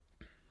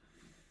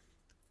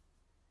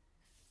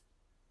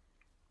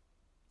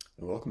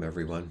Welcome,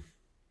 everyone.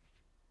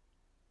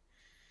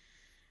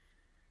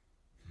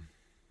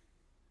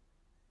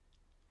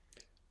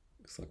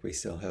 Looks like we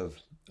still have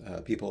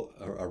people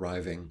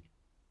arriving.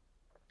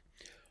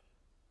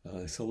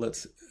 So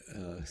let's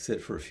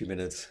sit for a few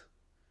minutes.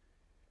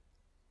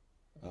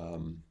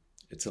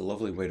 It's a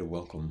lovely way to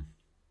welcome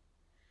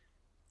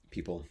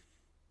people,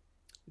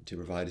 to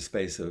provide a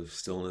space of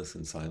stillness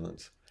and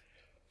silence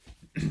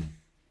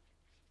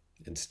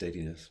and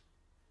steadiness.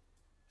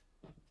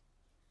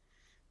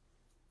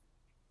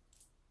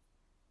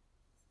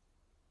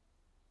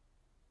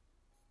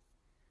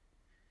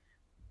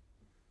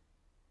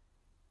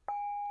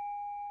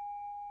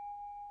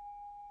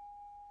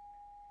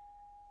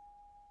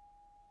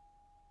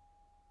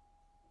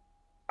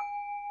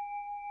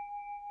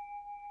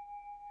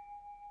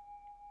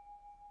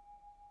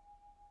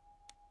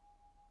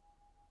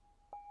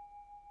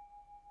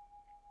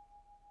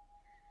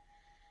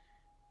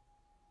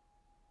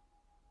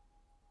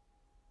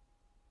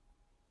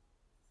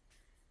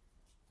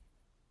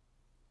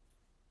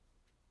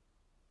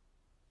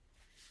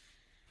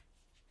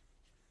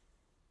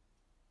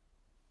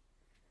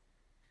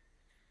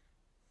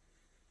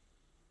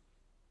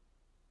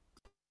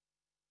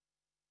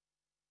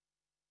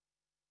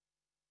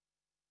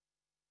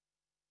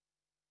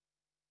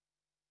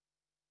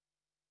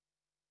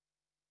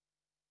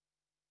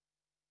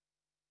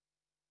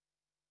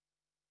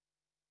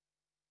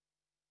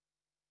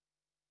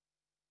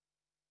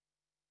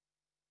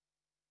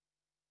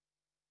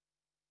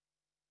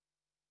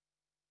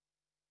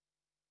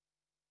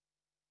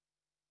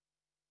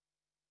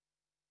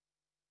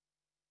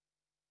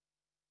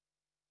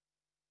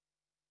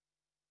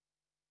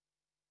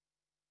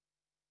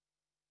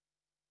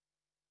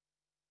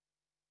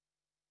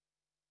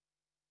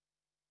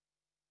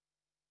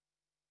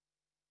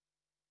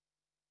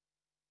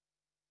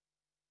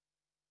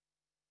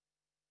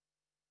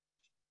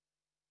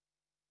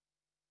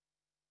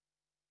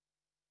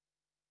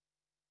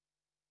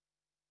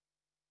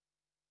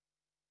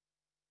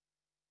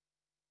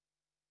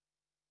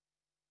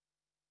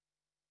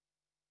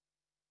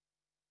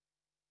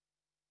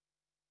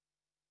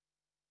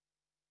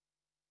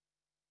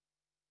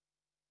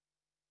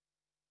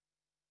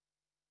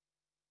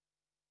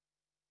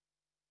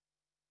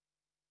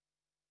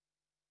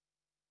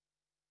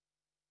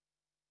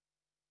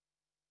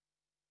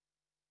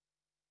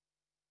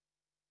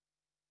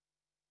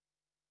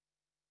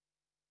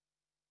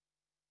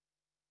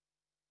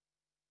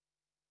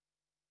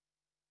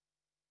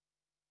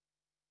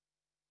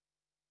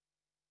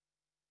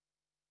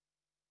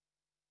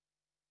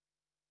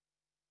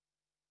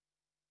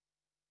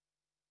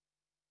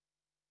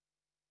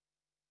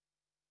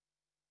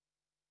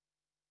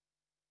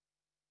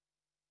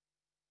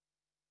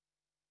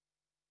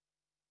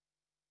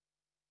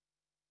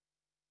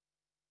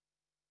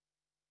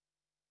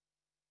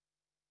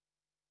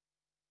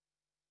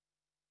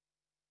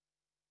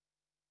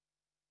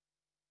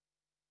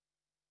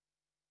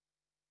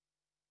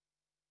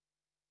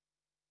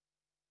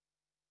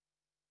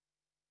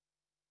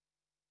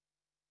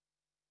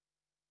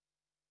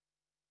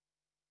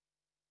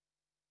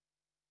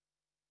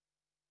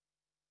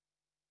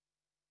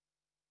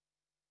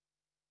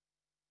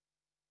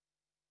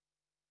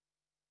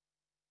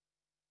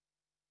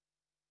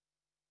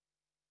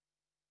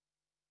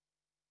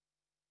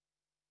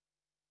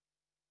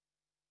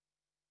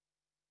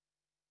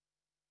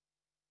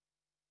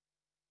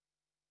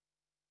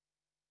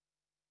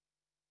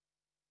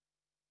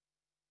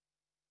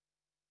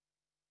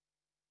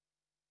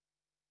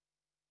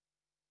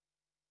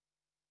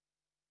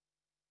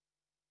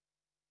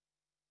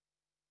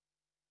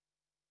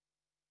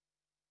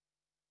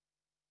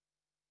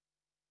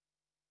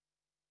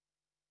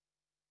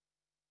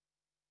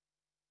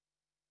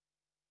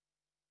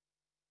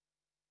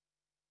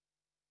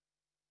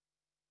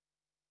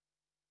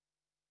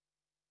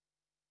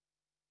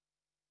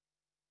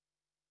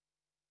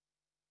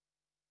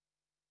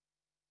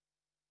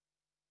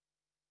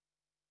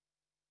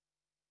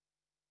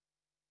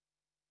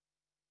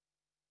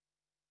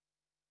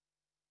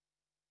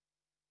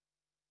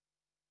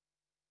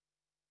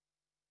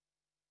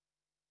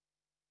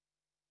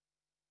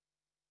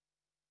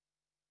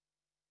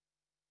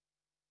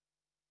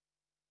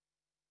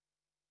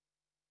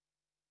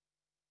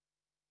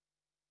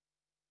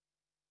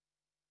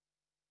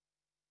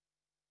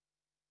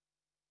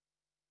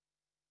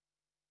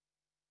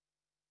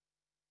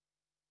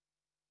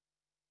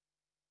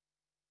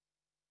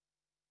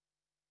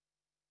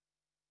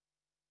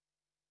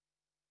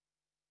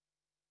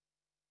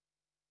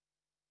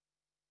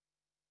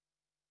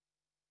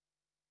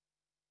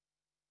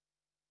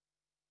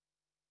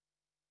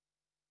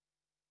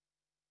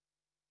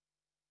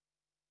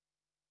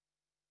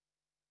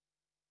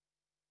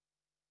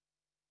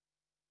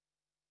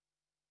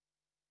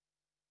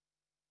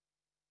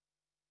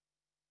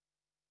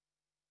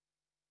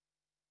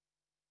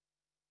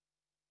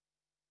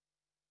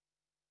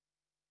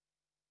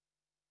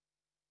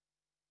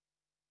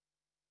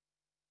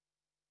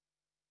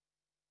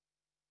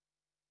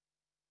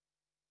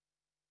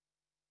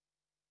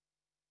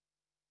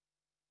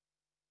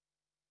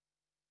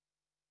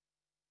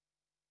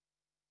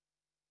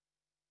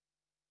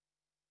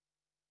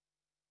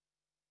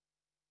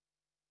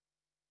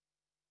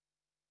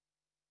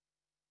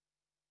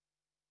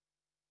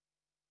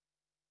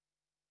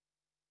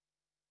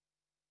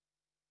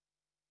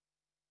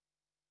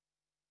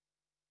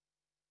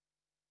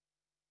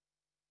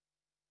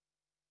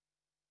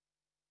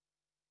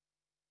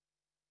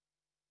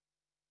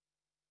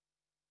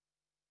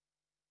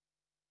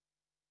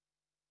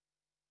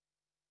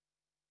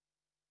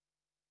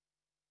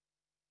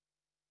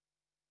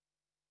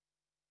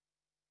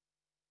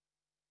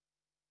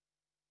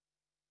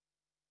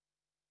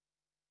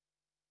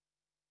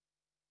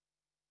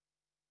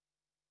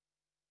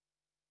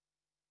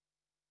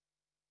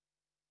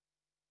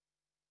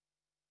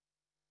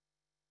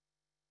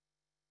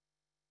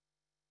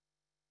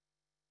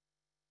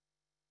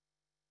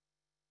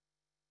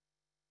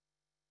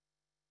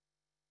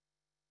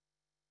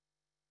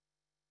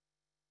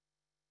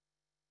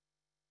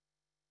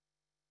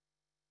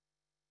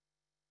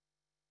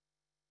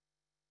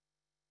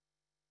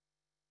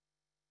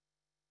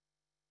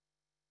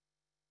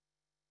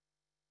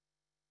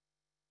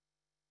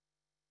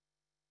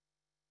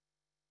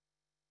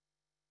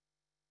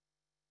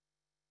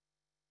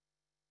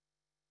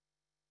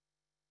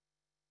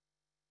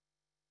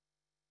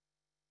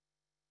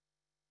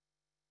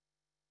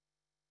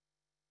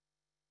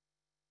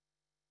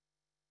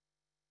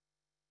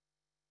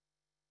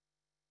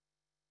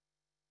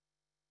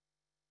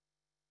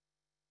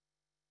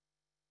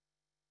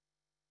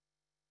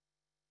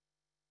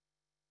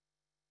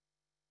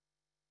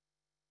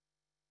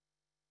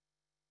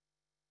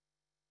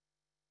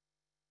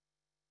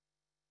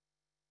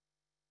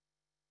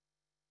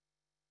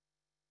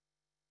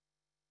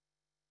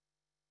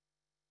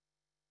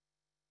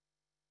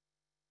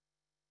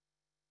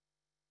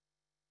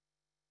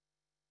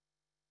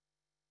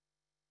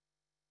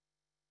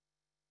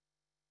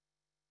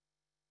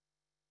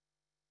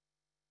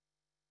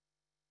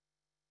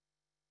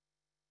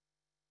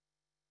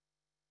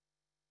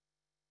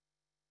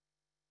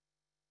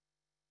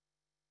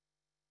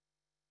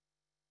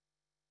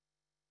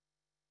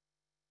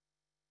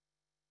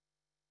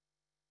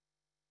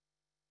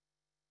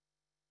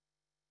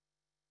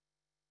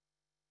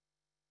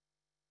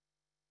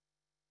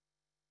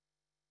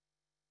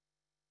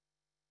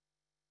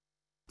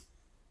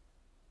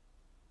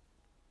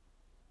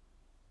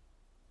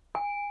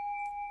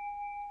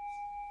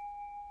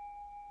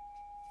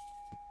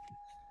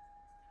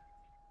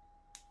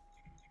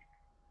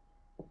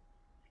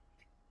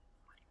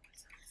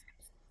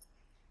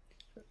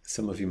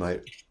 Some of you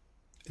might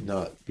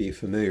not be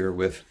familiar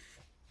with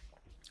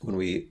when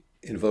we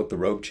invoke the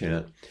robe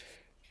chant.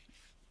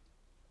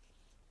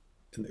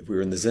 If we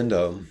were in the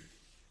Zendo,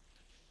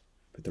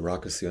 put the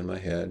Rakusu on my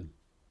head,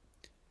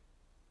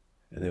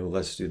 and then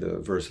let's do the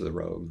verse of the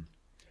robe.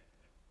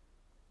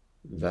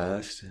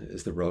 Vast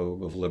is the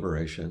robe of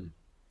liberation,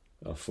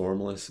 a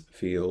formless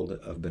field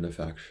of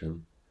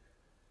benefaction.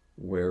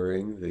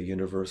 Wearing the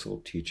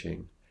universal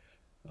teaching,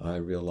 I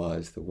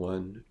realize the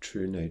one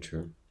true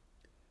nature,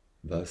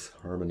 thus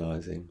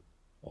harmonizing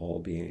all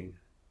being.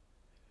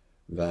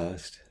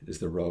 Vast is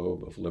the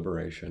robe of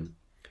liberation,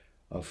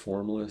 a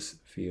formless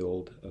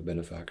field of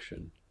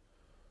benefaction.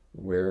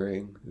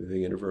 Wearing the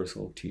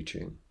universal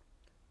teaching,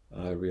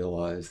 I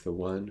realize the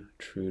one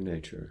true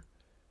nature,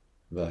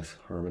 thus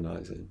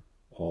harmonizing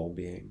all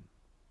being.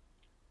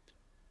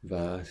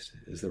 Vast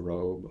is the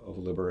robe of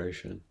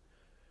liberation,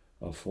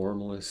 a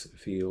formless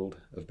field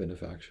of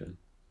benefaction.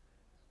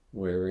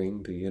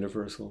 Wearing the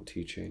universal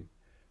teaching,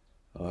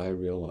 I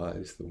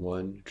realize the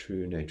one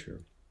true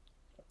nature,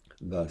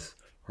 thus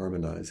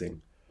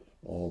harmonizing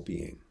all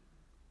being.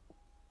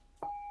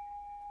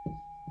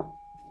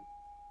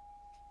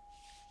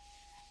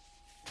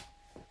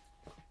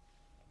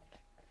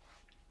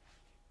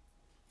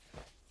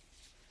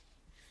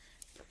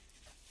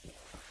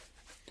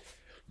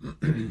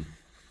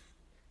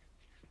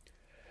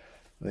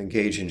 I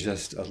engage in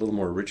just a little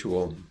more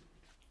ritual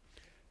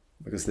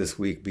because this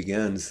week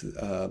begins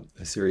a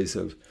series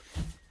of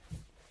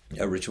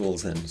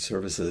rituals and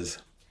services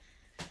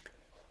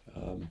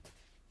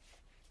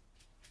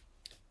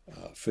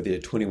for the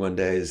 21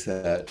 days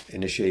that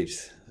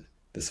initiates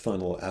this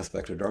final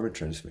aspect of Dharma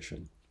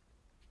transmission.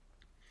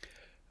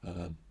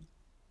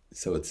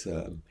 So it's,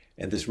 and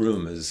this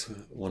room is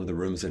one of the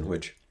rooms in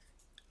which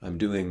I'm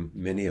doing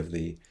many of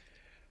the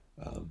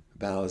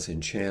vows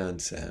and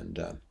chants, and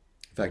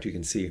in fact, you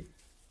can see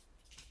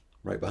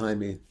right behind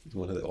me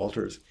one of the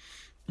altars.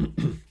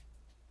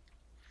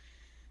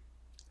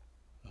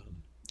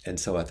 And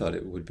so I thought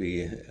it would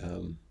be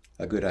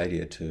a good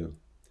idea to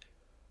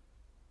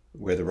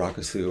wear the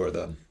Rakusu, or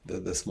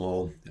the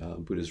small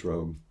Buddha's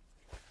robe,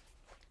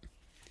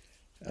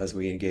 as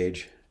we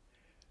engage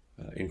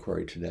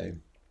inquiry today.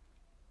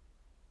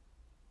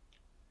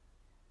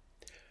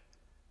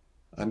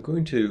 I'm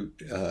going to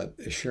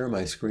share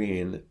my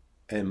screen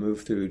and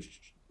move through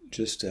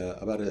just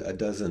about a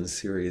dozen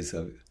series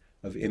of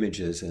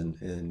images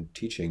and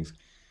teachings,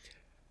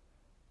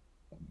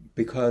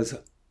 because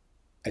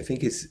I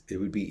think it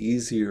would be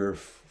easier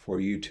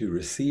for you to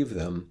receive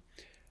them,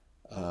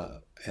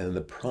 and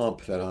the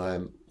prompt that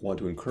I want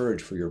to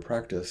encourage for your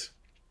practice.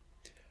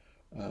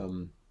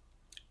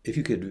 If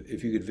you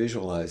could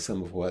visualize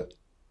some of what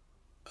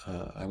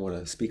I want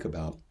to speak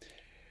about.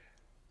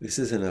 This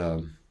isn't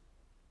a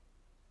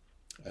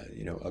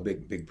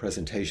big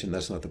presentation.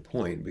 That's not the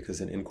point, because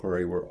in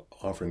inquiry we're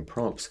offering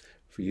prompts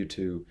for you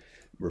to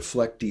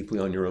reflect deeply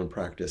on your own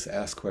practice,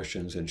 ask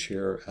questions, and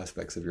share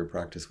aspects of your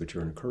practice which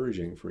are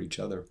encouraging for each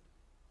other.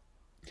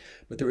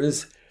 But there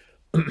is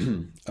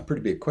a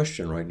pretty big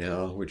question right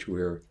now which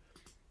we're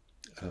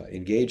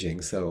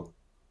engaging. So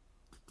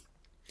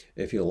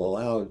if you'll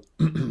allow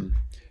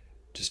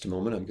just a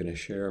moment, I'm going to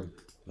share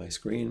my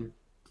screen.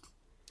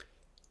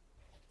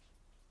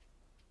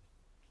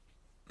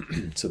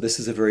 So this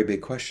is a very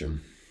big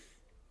question,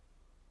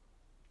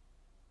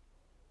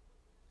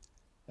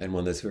 and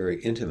one that's very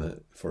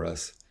intimate for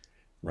us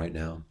right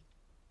now,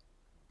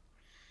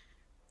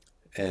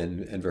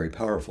 and very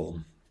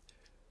powerful.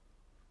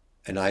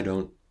 And I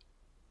don't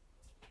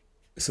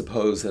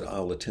suppose that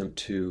I'll attempt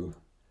to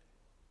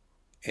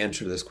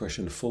answer this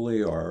question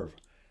fully, or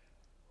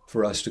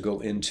for us to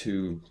go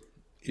into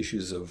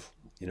issues of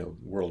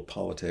world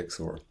politics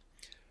or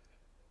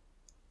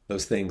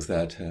those things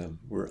that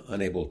we're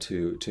unable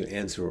to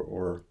answer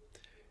or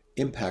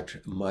impact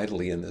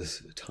mightily in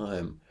this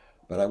time.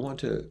 But I want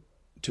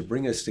to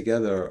bring us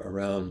together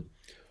around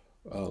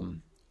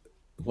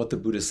what the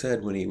Buddha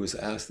said when he was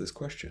asked this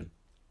question.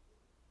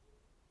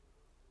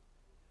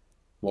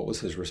 What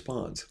was his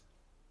response?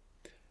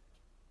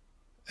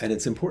 And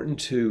it's important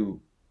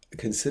to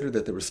consider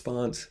that the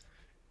response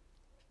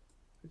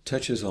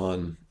touches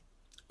on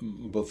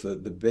both the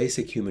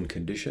basic human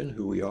condition,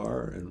 who we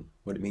are, and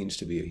what it means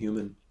to be a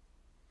human,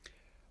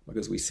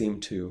 because we seem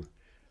to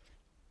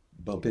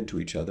bump into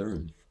each other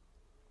and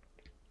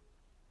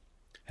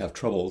have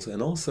troubles,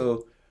 and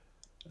also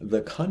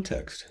the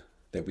context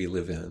that we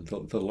live in,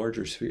 the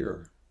larger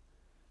sphere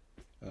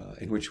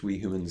in which we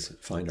humans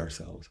find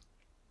ourselves.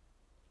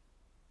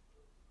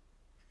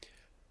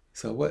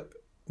 So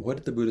what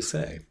did the Buddha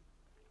say?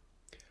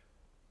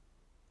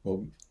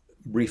 Well,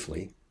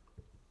 briefly,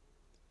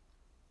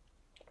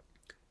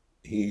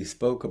 he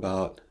spoke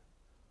about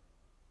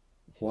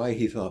why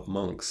he thought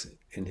monks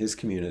in his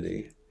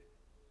community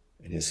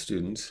and his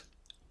students,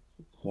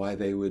 why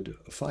they would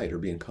fight or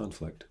be in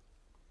conflict.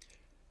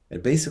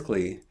 And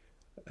basically,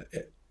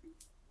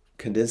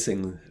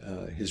 condensing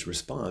his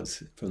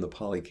response from the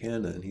Pali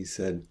Canon, he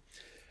said,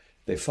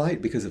 they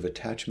fight because of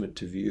attachment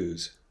to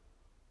views.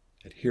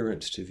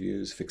 adherence to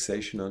views,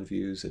 fixation on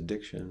views,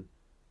 addiction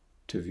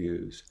to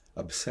views,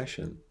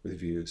 obsession with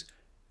views,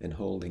 and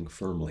holding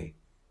firmly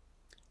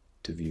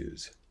to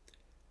views.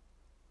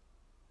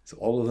 So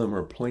all of them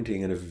are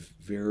pointing in a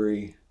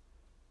very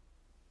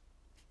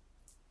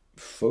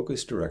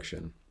focused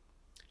direction.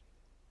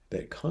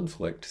 That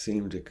conflict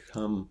seemed to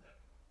come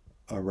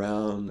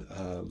around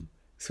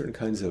certain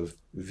kinds of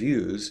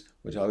views,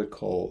 which I would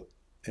call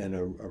in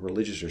a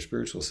religious or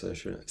spiritual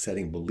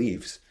setting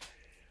beliefs.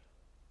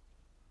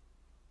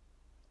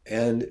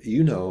 And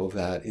you know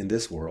that in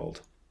this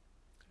world,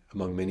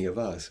 among many of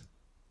us,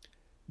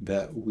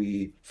 that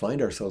we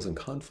find ourselves in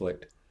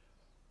conflict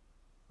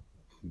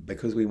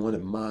because we want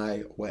it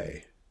my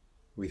way.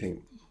 We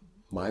think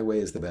my way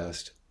is the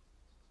best.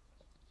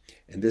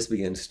 And this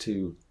begins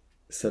to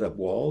set up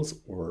walls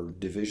or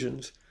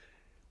divisions,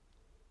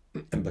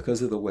 and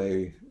because of the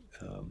way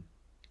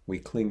we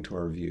cling to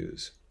our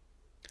views.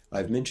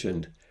 I've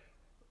mentioned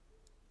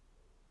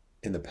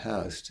in the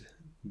past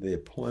the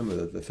poem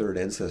of the third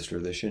ancestor,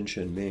 the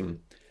Shinshin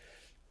Ming,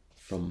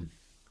 from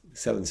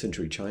 7th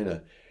century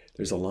China.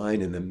 There's a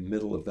line in the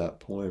middle of that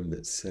poem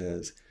that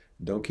says,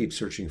 "Don't keep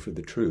searching for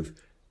the truth,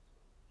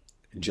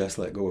 just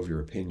let go of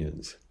your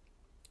opinions."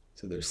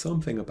 So there's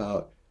something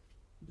about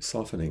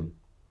softening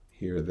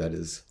here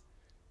that's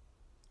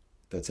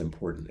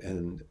important.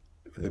 And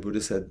the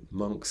Buddha said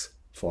monks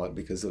fought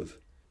because of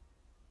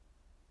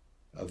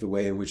the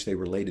way in which they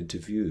related to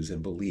views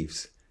and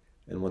beliefs.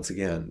 And once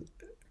again,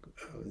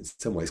 in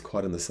some ways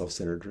caught in the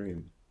self-centered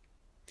dream.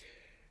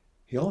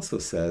 He also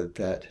said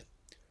that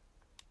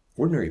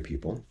ordinary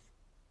people,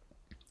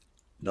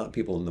 not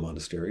people in the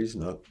monasteries,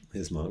 not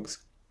his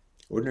monks,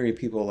 ordinary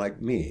people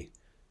like me,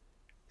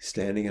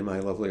 standing in my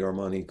lovely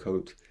Armani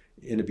coat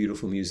in a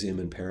beautiful museum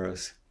in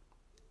Paris,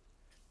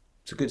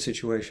 it's a good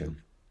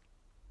situation.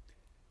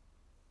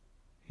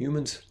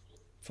 Humans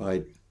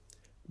fight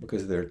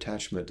because of their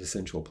attachment to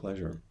sensual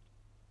pleasure,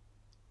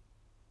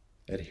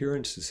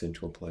 adherence to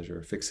sensual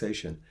pleasure,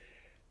 fixation.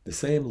 The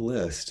same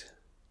list,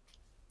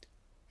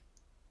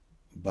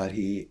 but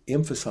he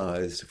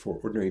emphasized for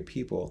ordinary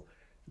people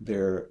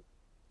their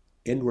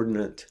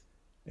inordinate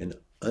and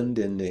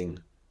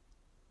unending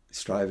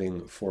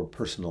striving for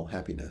personal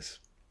happiness.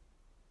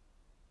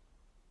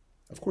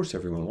 Of course,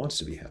 everyone wants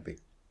to be happy.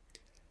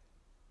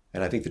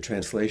 And I think the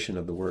translation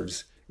of the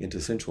words into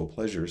sensual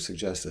pleasure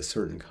suggests a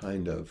certain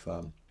kind of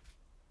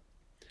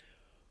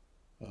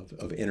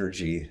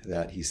energy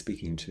that he's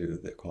speaking to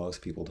that cause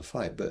people to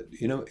fight. But,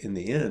 in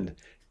the end,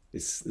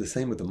 it's the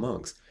same with the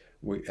monks.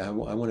 I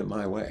want it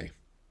my way,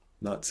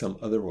 not some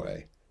other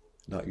way.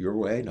 Not your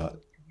way, not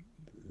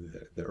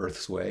the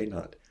earth's way,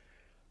 not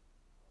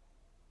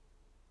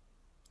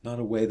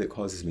a way that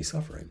causes me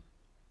suffering.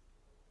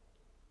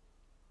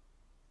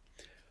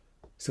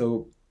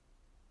 So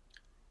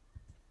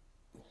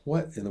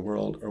what in the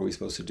world are we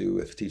supposed to do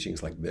with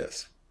teachings like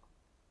this?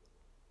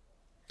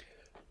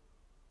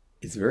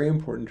 It's very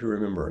important to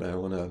remember, and I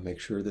want to make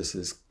sure this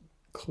is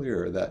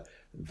clear, that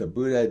the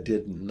Buddha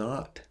did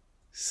not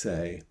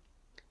say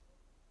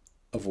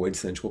avoid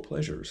sensual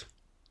pleasures.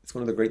 It's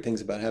one of the great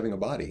things about having a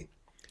body,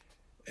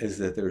 is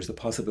that there's the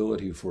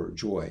possibility for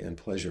joy and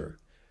pleasure,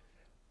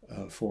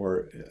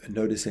 for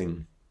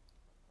noticing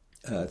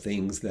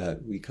things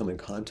that we come in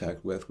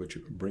contact with, which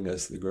bring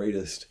us the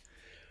greatest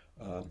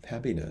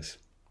happiness.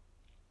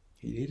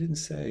 He didn't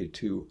say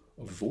to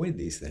avoid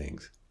these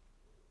things.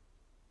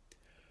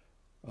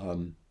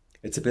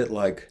 It's a bit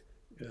like,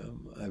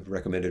 I've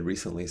recommended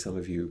recently, some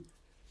of you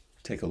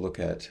take a look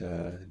at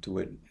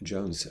DeWitt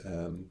Jones'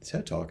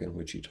 TED Talk, in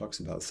which he talks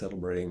about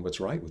celebrating what's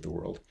right with the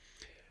world.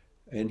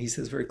 And he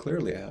says very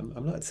clearly,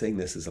 I'm not saying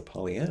this as a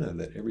Pollyanna,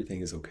 that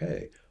everything is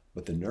okay,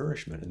 but the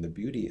nourishment and the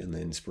beauty and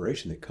the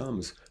inspiration that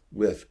comes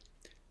with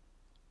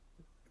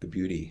the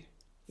beauty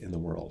in the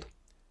world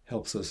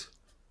helps us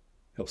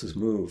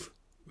move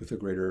with a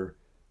greater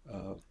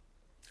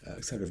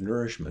sort of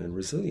nourishment and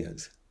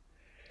resilience.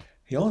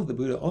 The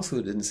Buddha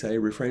also didn't say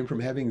refrain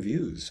from having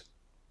views.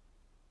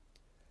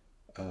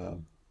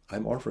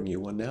 I'm offering you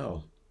one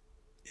now,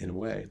 in a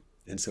way,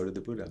 and so did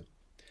the Buddha.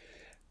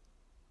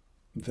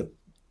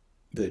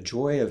 The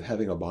joy of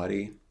having a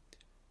body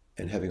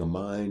and having a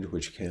mind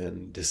which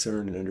can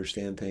discern and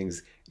understand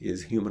things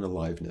is human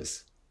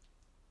aliveness,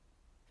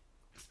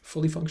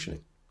 fully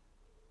functioning.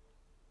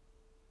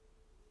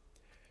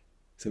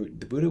 So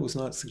the Buddha was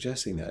not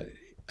suggesting that.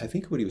 I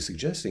think what he was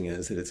suggesting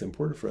is that it's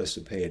important for us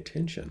to pay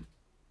attention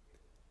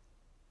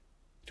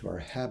to our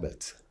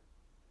habits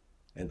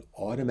and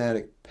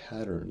automatic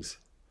patterns,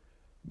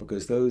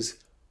 because those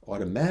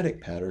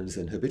automatic patterns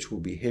and habitual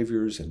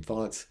behaviors and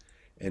thoughts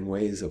and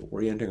ways of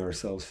orienting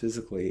ourselves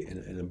physically in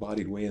an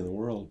embodied way in the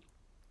world,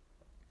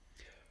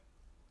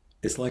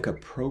 it's like a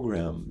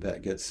program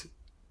that gets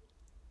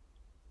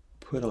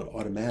put on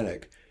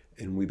automatic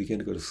and we begin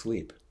to go to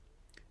sleep.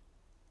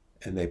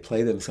 And they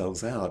play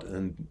themselves out,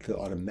 and the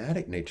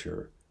automatic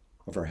nature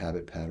of our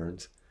habit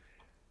patterns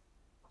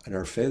and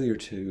our failure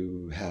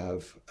to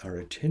have our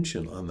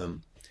attention on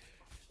them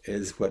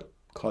is what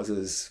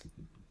causes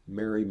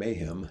merry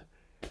mayhem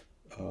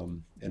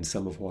and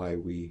some of why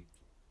we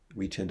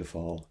tend to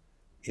fall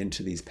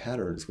into these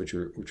patterns, which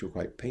are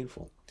quite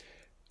painful.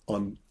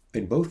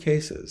 In both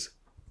cases,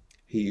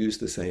 he used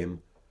the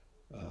same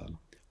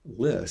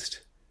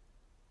list,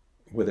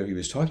 whether he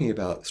was talking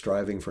about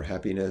striving for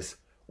happiness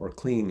or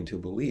clinging to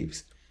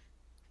beliefs.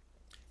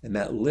 And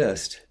that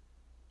list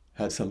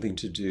had something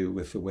to do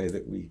with the way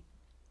that we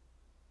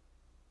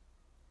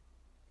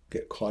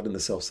get caught in the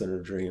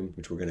self-centered dream,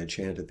 which we're going to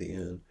chant at the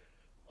end,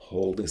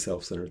 holding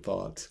self-centered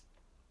thoughts.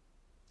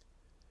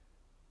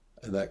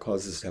 And that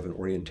causes us to have an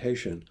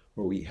orientation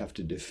where we have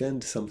to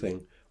defend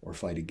something or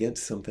fight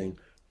against something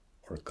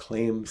or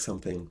claim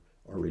something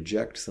or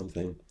reject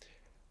something,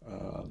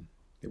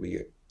 that we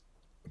get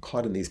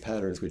caught in these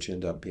patterns which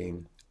end up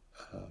being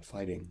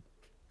fighting.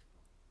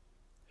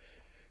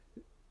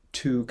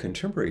 Two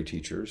contemporary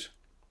teachers,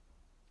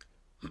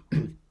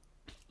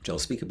 which I'll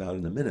speak about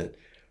in a minute,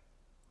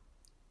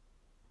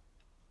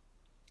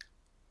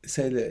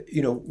 say that,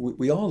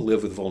 we all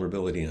live with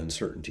vulnerability and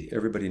uncertainty.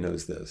 Everybody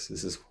knows this.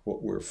 This is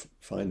what we're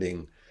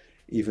finding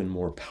even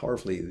more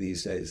powerfully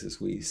these days as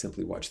we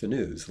simply watch the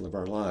news, live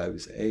our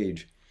lives,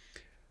 age,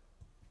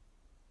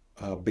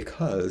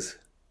 because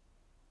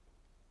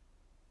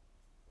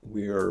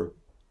we are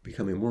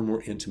becoming more and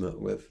more intimate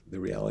with the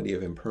reality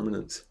of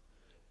impermanence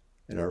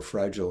and our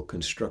fragile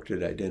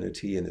constructed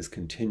identity and this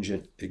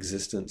contingent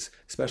existence,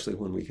 especially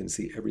when we can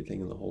see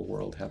everything in the whole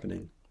world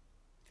happening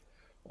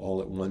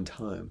all at one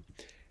time.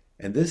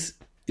 And this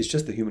is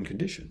just the human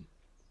condition.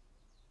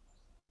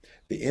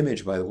 The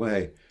image, by the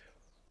way,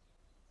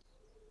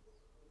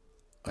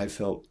 I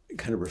felt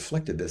kind of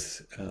reflected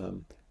this.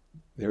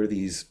 There are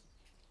these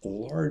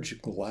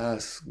large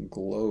glass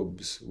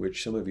globes,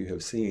 which some of you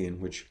have seen,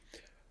 which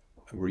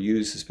were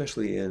used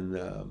especially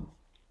in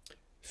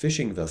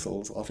fishing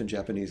vessels, often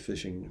Japanese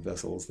fishing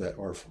vessels that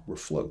were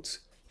floats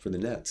for the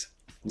nets.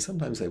 And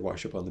sometimes they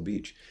wash up on the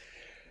beach.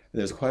 And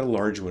there's quite a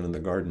large one in the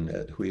garden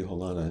at Hui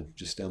Holana,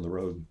 just down the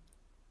road.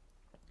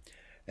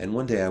 And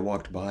one day I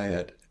walked by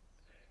it,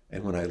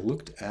 and when I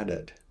looked at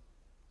it,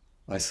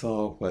 I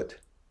saw what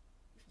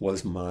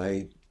was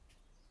my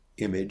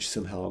image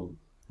somehow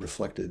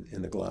reflected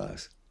in the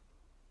glass.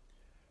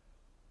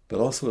 But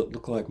also it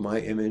looked like my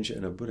image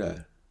and a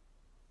Buddha.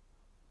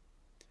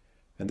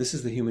 And this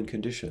is the human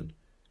condition.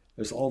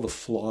 There's all the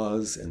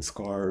flaws and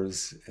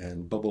scars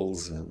and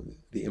bubbles and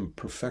the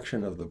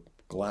imperfection of the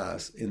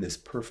glass in this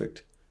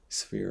perfect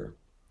sphere.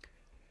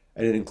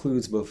 And it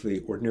includes both the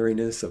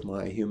ordinariness of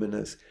my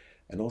humanness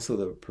and also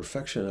the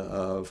perfection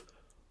of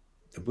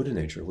the Buddha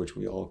nature, which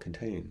we all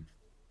contain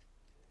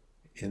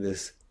in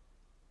this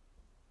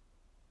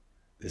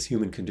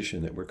human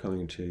condition that we're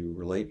coming to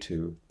relate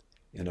to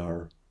in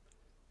our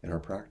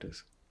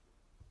practice.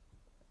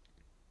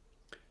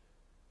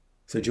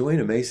 So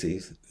Joanna Macy,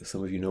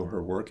 some of you know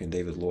her work, and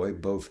David Loy,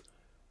 both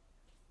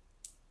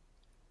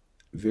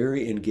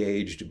very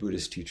engaged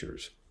Buddhist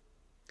teachers.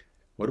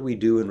 What do we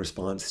do in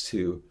response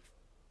to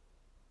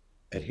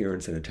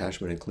adherence and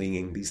attachment and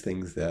clinging, these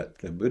things that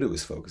the Buddha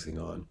was focusing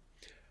on?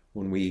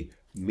 When we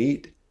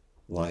meet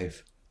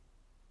life,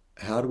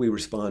 how do we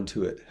respond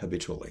to it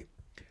habitually?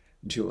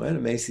 Joanna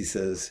Macy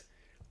says,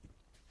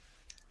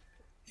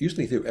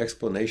 usually through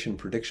explanation,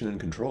 prediction, and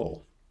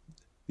control.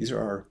 These are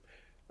our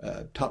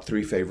top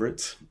three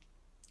favorites: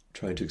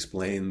 trying to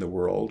explain the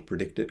world,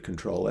 predict it,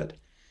 control it.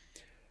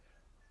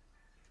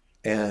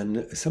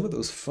 And some of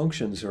those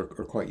functions are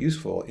quite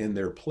useful in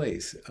their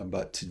place,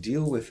 but to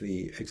deal with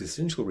the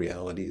existential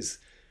realities,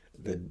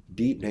 the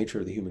deep nature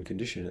of the human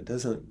condition, it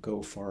doesn't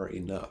go far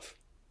enough.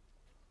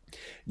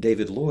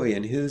 David Loy,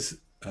 in his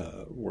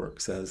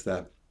work, says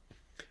that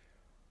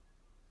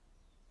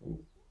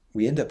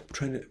we end up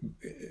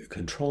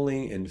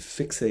controlling and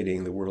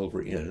fixating the world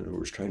we're in.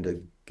 We're trying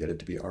to get it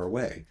to be our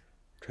way,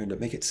 trying to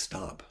make it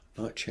stop,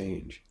 not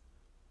change,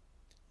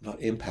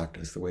 not impact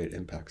us the way it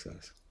impacts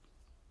us.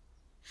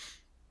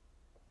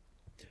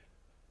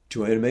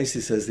 Joanna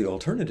Macy says the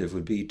alternative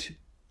would be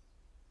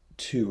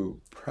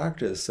to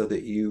practice so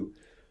that you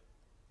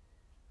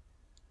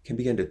can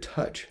begin to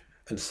touch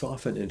and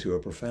soften into a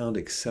profound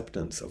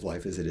acceptance of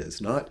life as it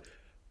is, not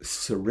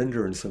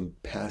surrender in some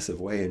passive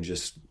way and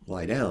just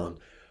lie down,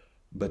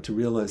 but to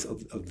realize,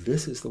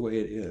 this is the way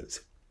it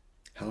is.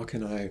 How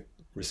can I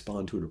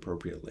respond to it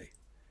appropriately?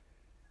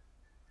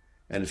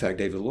 And in fact,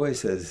 David Loy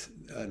says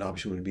an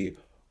option would be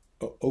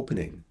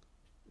opening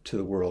to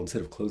the world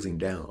instead of closing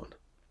down.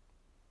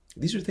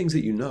 These are things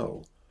that you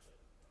know.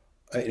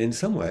 In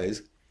some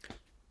ways,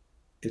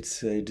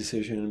 it's a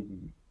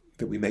decision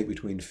that we make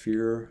between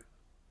fear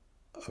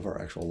of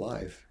our actual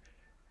life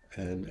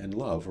and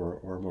love, or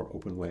a more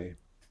open way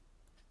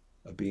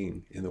of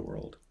being in the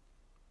world.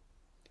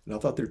 And I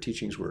thought their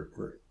teachings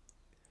were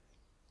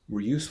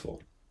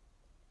useful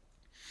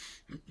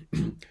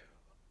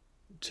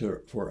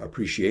for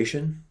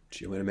appreciation,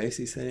 Joanna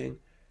Macy saying,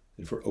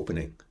 and for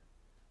opening,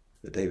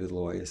 that David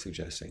Loy is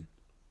suggesting.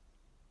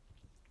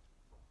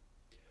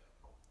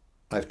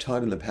 I've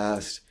taught in the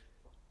past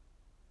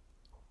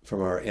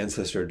from our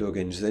ancestor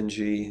Dogen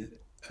Zenji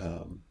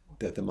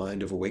that the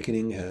mind of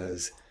awakening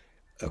has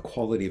a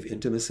quality of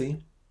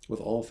intimacy with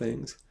all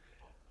things.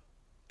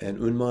 And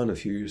Unman, a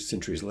few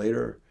centuries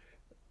later,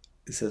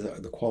 says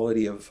the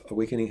quality of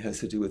awakening has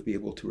to do with being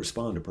able to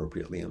respond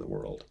appropriately in the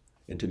world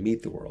and to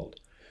meet the world.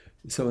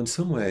 So in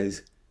some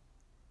ways,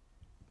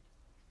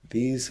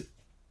 these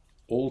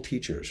old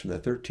teachers from the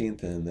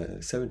 13th and the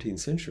 17th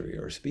century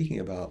are speaking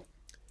about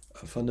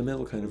a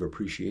fundamental kind of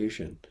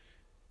appreciation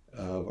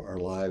of our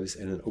lives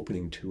and an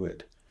opening to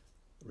it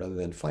rather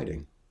than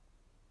fighting,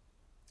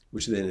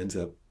 which then ends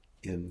up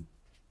in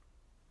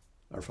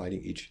our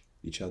fighting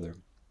each other.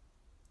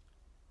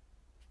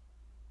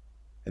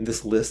 And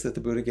this list that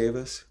the Buddha gave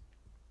us,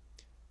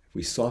 if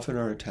we soften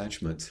our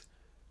attachments,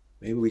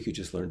 maybe we could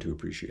just learn to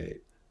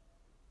appreciate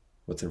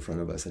what's in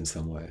front of us in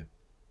some way.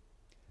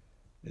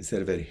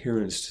 Instead of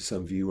adherence to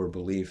some view or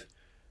belief,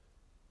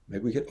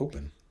 maybe we get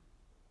open.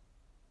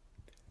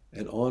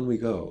 And on we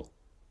go.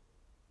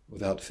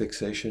 Without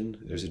fixation,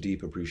 there's a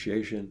deep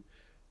appreciation.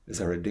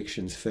 As our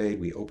addictions fade,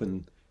 we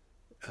open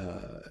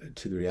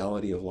to the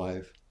reality of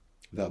life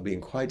without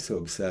being quite so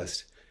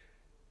obsessed,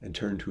 and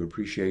turn to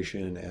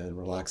appreciation and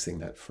relaxing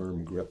that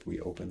firm grip, we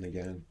open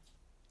again.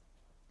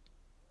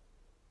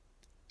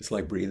 It's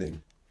like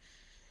breathing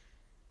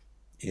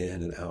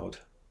in and out.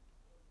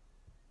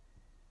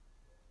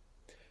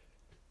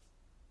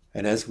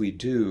 And as we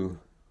do,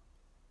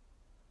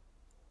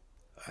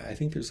 I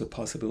think there's a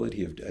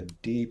possibility of a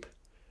deep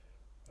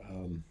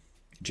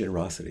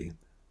generosity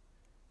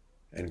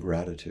and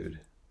gratitude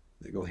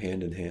that go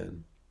hand in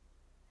hand.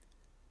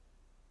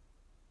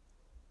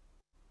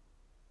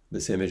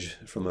 This image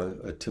from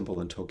a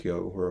temple in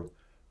Tokyo where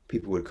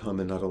people would come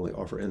and not only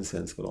offer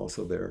incense, but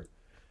also their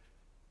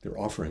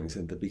offerings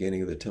at the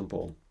beginning of the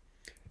temple.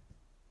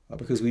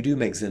 Because we do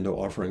make Zendo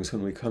offerings.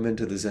 When we come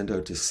into the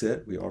Zendo to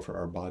sit, we offer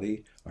our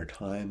body, our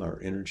time, our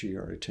energy,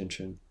 our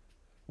attention.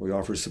 We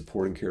offer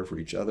support and care for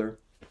each other.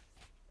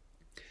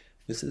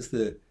 This is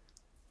the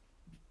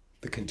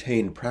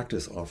contained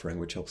practice offering,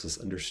 which helps us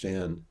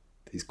understand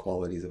these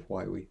qualities of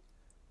why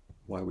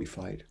we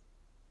fight.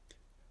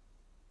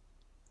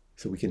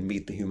 So we can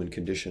meet the human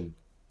condition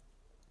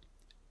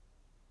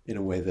in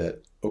a way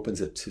that opens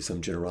it to some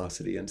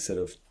generosity instead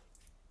of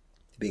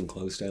being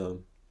closed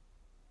down.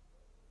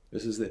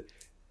 This is the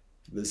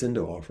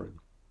Zendo offering.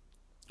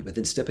 But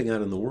then stepping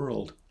out in the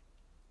world,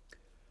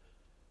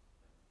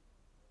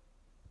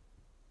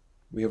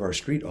 we have our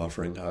street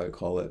offering, how I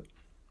call it.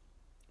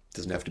 It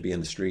doesn't have to be in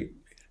the street.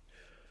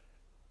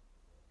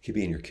 It could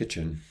be in your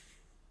kitchen,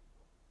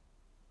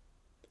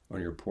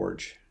 on your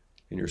porch,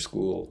 in your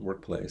school,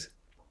 workplace,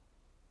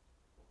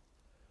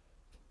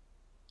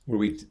 where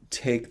we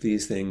take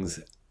these things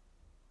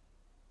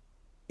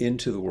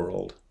into the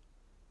world,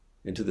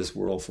 into this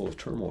world full of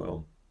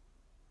turmoil,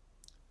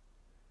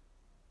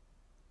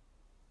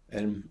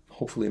 and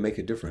hopefully make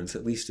a difference,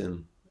 at least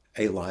in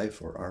a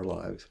life or our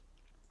lives.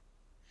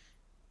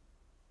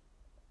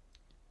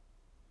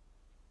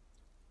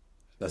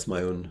 That's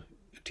my own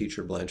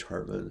teacher, Blanche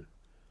Hartman,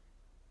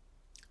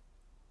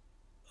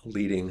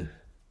 leading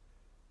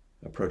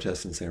a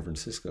protest in San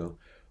Francisco.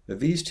 Now,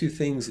 these two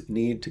things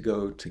need to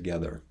go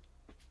together.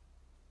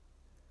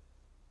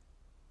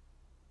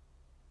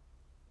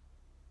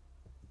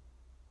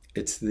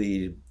 It's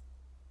the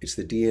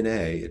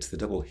DNA, it's the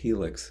double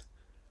helix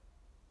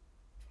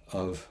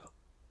of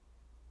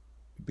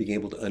being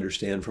able to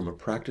understand from a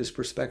practice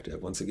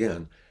perspective, once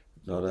again,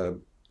 not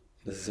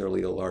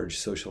necessarily a large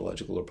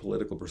sociological or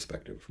political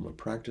perspective, from a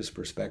practice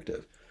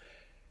perspective.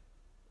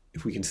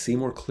 If we can see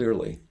more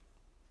clearly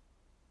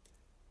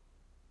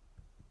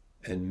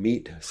and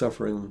meet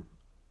suffering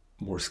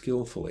more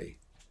skillfully,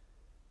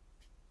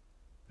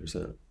 there's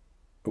an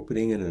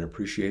opening and an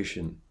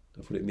appreciation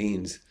of what it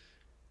means.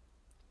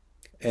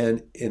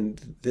 And in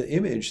the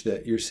image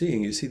that you're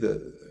seeing, you see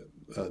the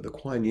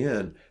Kuan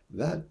Yin.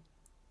 That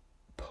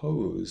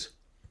pose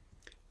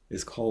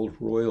is called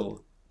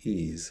royal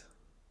ease,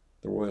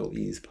 the royal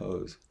ease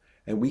pose.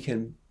 And we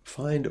can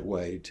find a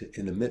way to,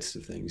 in the midst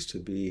of things, to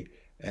be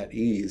at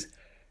ease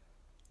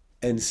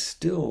and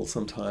still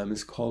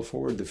sometimes call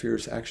forward the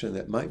fierce action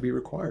that might be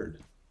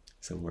required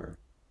somewhere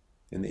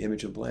in the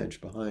image of Blanche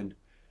behind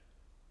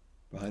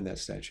that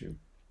statue.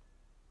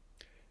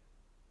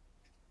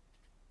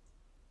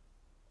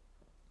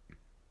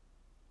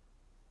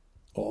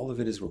 All of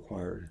it is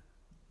required.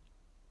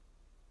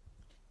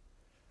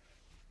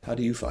 How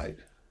do you fight?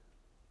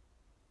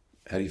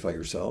 How do you fight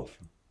yourself?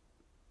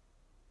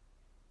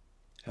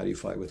 How do you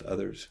fight with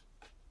others?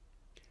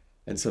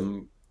 And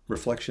some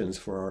reflections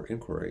for our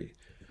inquiry.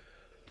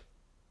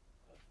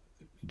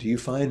 Do you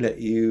find that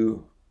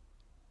you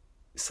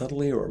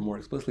subtly or more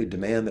explicitly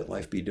demand that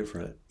life be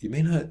different? You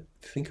may not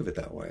think of it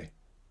that way,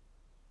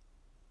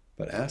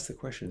 but ask the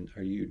question,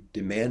 are you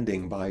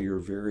demanding by your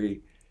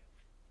very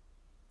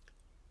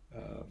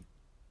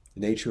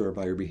nature or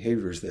by your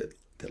behaviors that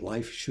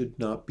life should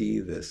not be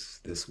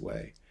this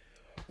way?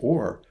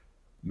 Or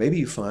maybe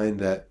you find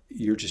that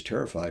you're just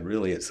terrified,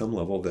 really, at some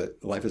level,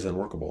 that life is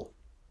unworkable.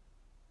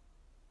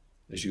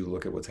 As you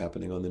look at what's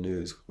happening on the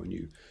news, when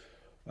you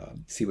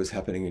see what's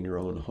happening in your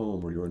own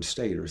home or your own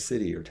state or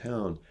city or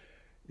town,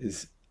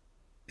 is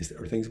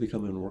are things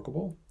becoming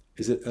unworkable?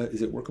 Is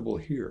it workable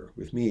here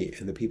with me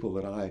and the people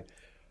that I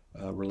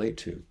relate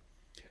to?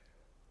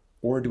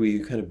 Or do we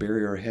kind of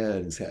bury our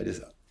head and say,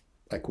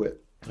 I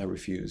quit, I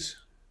refuse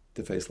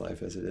to face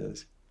life as it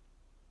is?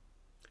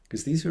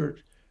 Because these are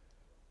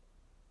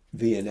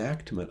the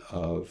enactment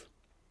of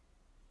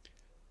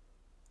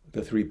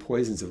the three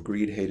poisons of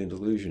greed, hate, and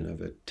delusion, of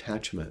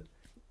attachment,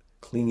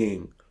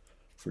 clinging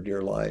for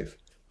dear life,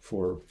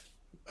 for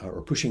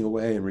or pushing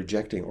away and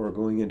rejecting, or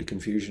going into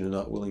confusion and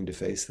not willing to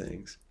face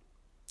things.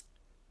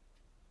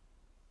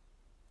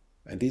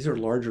 And these are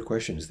larger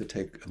questions that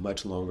take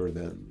much longer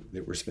than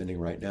that we're spending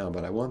right now,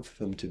 but I want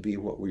them to be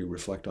what we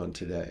reflect on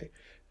today,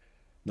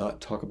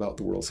 not talk about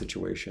the world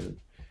situation.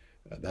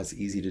 That's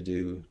easy to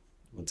do.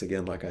 Once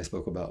again, like I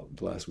spoke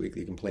about last week,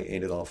 you can play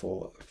Ain't It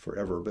Awful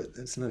forever, but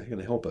it's not going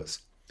to help us.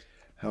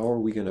 How are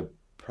we going to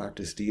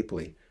practice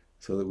deeply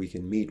so that we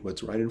can meet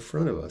what's right in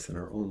front of us in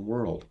our own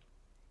world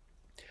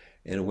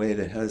in a way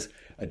that has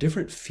a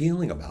different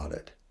feeling about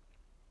it?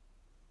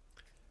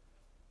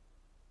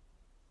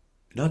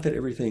 Not that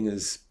everything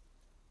is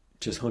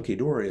just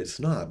hunky-dory, it's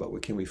not, but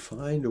can we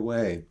find a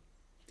way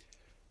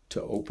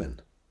to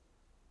open?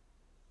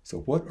 So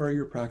what are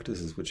your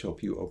practices which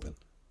help you open?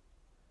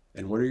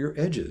 And what are your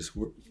edges?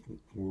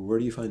 Where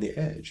do you find the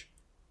edge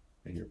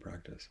in your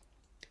practice?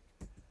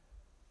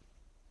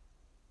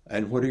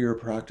 And what are your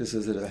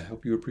practices that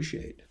help you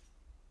appreciate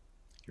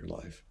your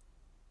life?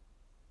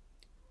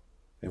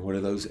 And what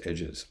are those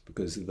edges?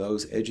 Because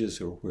those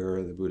edges are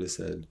where the Buddha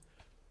said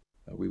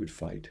we would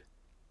fight.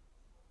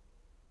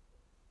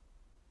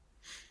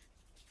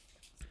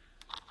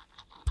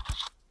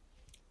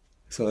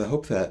 So I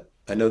hope that,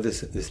 I know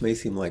this may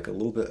seem like a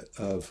little bit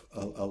of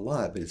a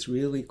lot, but it's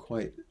really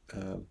quite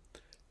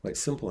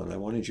simple, and I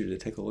wanted you to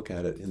take a look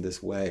at it in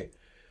this way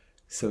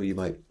so you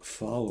might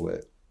follow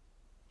it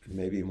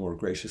maybe more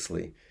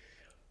graciously.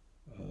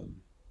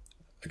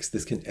 Because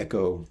this can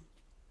echo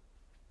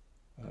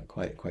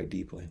quite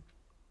deeply.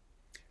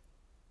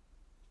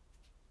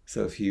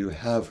 So if you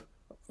have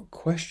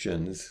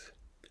questions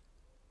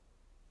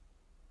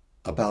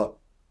about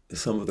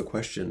some of the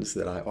questions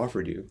that I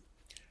offered you,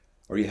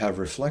 or you have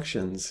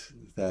reflections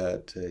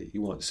that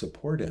you want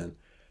support in,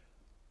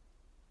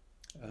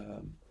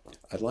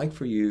 I'd like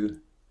for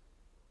you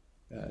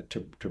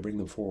to bring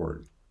them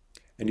forward.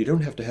 And you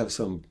don't have to have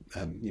some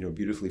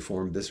beautifully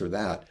formed this or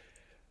that,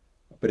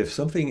 but if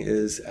something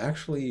is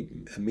actually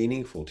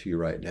meaningful to you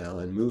right now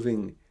and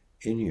moving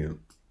in you,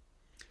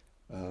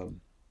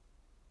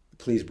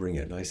 please bring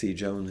it. And I see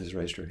Joan has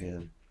raised her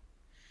hand.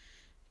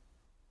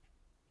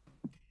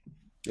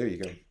 There you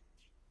go.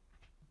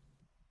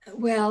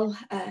 Well,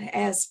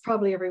 as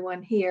probably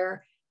everyone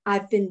here,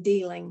 I've been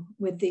dealing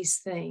with these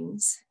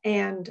things.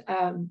 And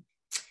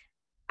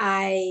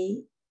I,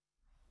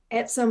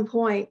 at some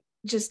point,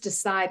 just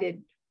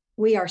decided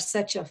we are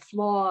such a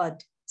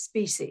flawed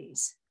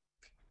species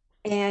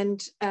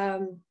and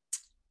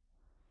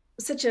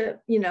such a,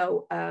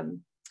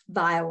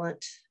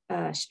 violent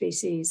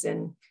species.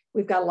 And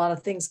we've got a lot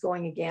of things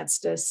going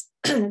against us.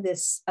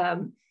 This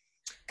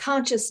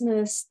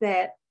consciousness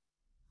that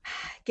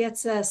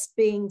gets us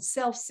being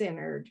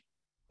self-centered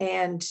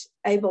and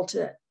unable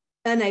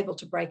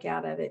to break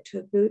out of it to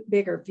a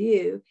bigger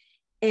view.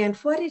 And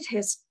what it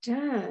has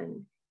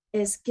done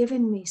is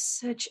given me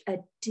such a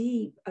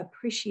deep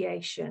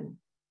appreciation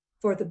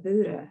for the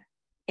Buddha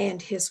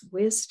and his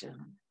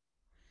wisdom.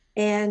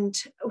 And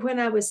when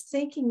I was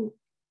thinking,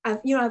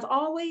 I've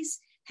always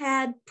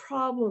had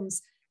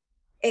problems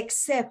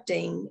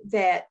accepting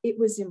that it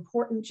was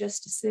important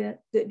just to sit,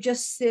 that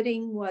just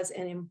sitting was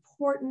an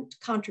important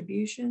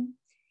contribution.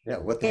 Yeah,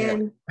 what the heck?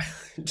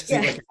 Just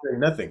seems like it's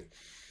nothing.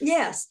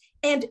 Yes.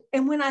 And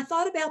when I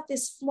thought about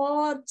this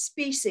flawed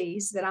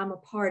species that I'm a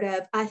part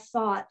of, I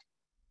thought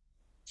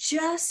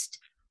just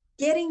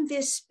getting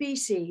this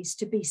species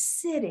to be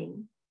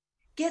sitting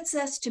gets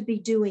us to be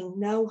doing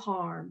no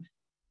harm.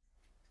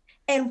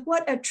 And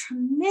what a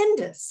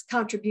tremendous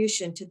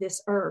contribution to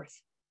this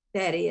earth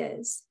that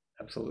is.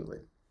 Absolutely.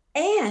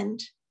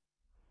 And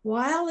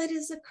while it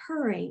is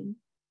occurring,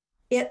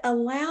 it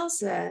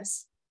allows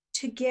us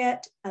to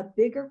get a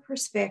bigger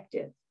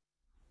perspective,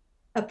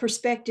 a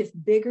perspective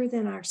bigger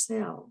than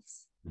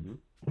ourselves. Mm-hmm.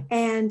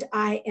 And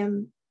I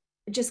am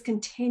just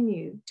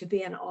continue to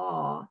be in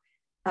awe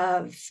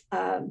of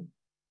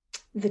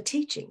the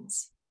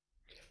teachings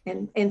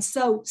and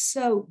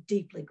so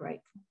deeply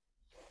grateful.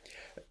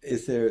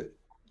 Is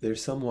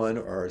there's someone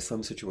or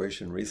some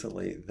situation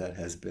recently that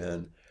has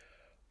been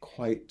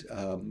quite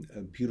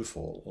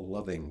beautiful,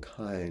 loving,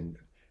 kind,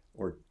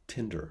 or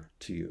tender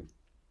to you?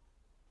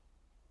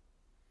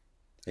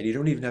 And you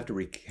don't even have to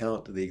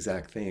recount the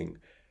exact thing,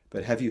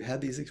 but have you had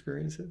these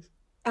experiences?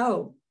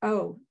 Oh,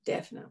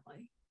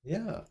 definitely.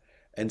 Yeah.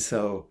 And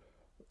so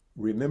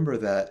remember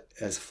that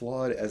as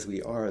flawed as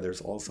we are,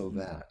 there's also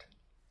Mm-hmm.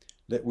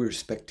 that we're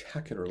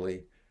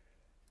spectacularly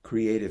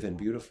creative and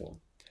beautiful.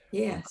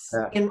 Yes,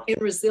 and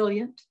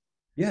resilient.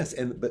 Yes,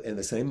 but in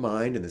the same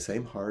mind and the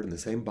same heart and the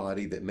same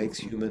body that makes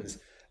humans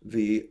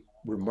the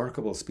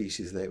remarkable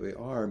species that we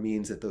are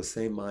means that those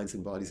same minds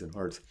and bodies and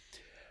hearts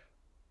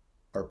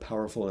are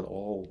powerful in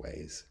all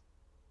ways.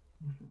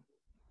 Mhm.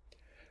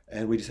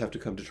 And we just have to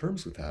come to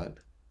terms with that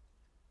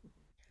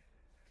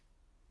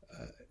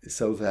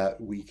so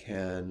that we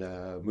can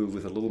move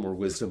with a little more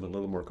wisdom, a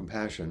little more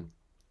compassion,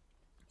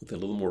 with a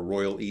little more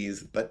royal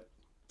ease, but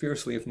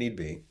fiercely if need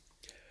be.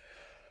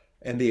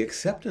 And the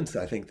acceptance,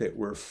 I think, that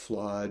we're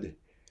flawed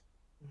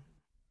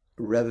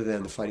rather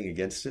than the fighting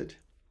against it,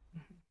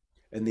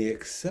 and the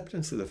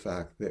acceptance of the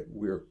fact that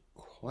we're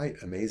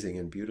quite amazing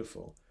and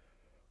beautiful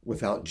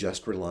without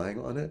just relying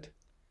on it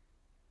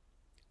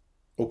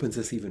opens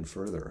us even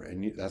further.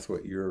 And that's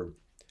what you're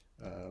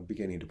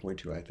beginning to point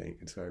to, I think.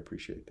 And so I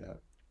appreciate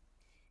that.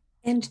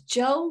 And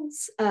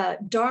Joel's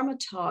Dharma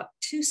talk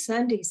 2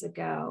 Sundays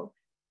ago,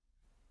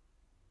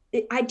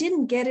 I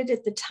didn't get it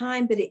at the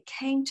time, but it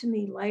came to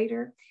me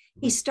later.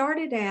 He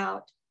started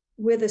out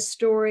with a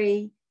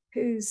story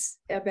who's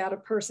about a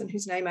person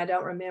whose name I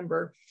don't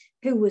remember,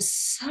 who was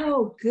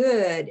so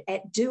good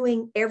at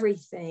doing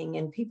everything,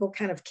 and people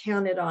kind of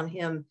counted on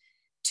him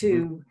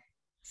to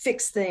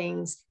fix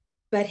things,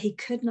 but he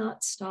could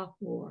not stop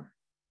war.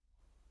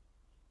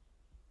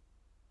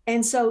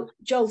 And so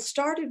Joel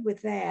started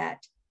with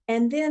that.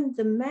 And then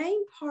the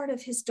main part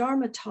of his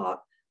Dharma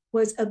talk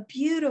was a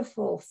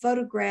beautiful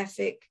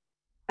photographic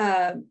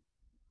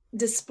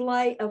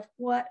display of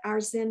what our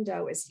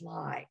Zendo is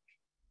like.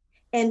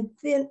 And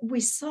then we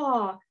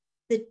saw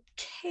the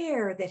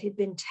care that had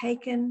been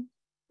taken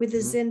with the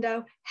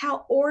Zendo,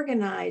 how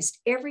organized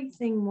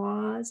everything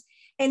was.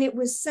 And it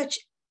was such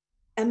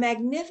a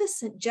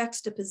magnificent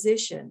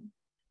juxtaposition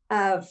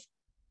of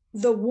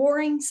the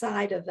warring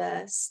side of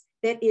us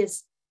that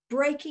is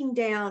breaking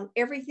down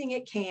everything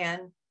it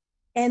can,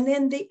 and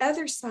then the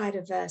other side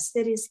of us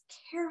that is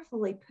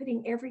carefully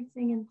putting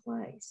everything in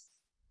place.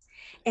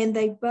 And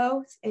they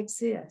both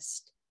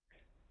exist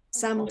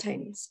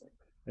simultaneously.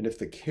 And if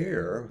the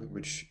care,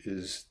 which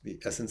is the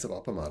essence of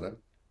Appamada,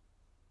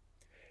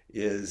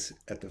 is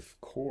at the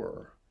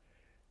core,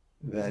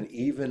 then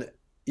even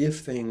if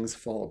things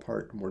fall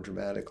apart more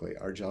dramatically,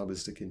 our job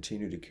is to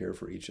continue to care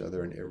for each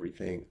other and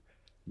everything,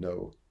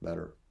 no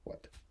matter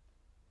what.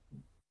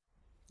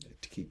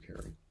 To keep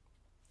caring.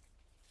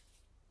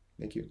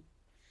 Thank you.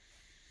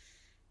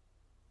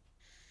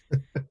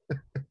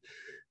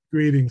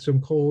 Greetings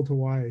from cold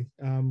Hawaii.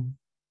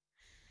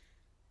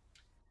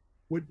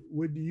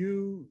 Would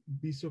you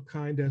be so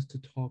kind as to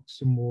talk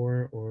some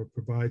more or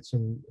provide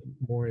some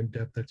more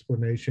in-depth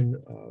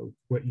explanation of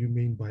what you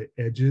mean by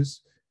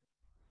edges?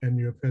 In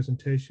your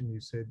presentation,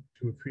 you said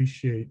to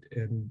appreciate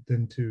and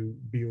then to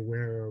be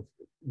aware of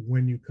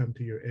when you come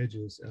to your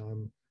edges.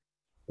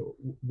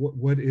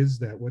 What is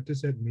that? What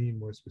does that mean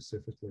more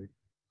specifically?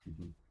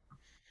 Mm-hmm.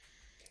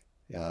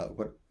 Yeah,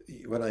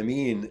 what I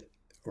mean,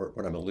 or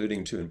what I'm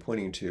alluding to and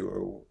pointing to,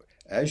 or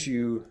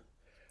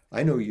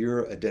I know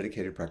you're a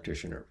dedicated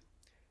practitioner.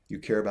 You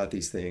care about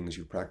these things,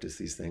 you practice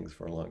these things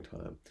for a long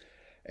time.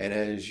 And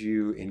as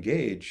you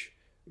engage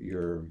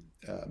your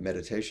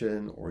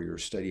meditation or your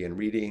study and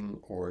reading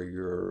or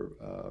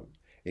your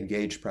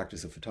engaged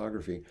practice of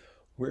photography,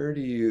 where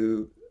do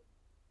you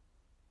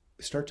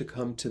start to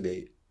come to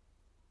the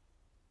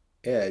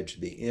edge,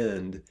 the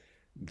end,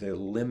 the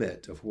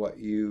limit of what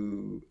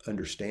you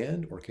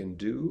understand or can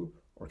do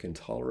or can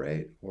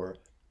tolerate, or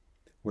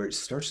where it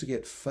starts to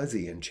get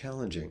fuzzy and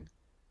challenging?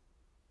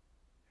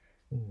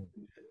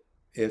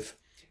 If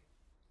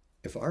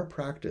our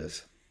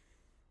practice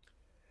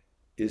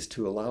is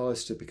to allow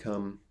us to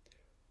become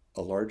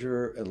a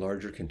larger and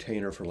larger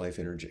container for life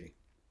energy,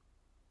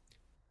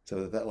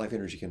 so that life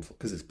energy can,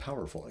 because it's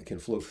powerful, it can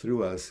flow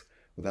through us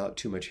without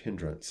too much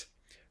hindrance.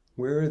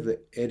 Where are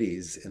the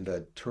eddies and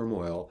the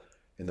turmoil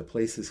and the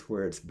places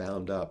where it's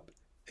bound up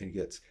and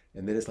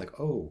then it's like,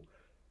 oh,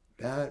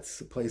 that's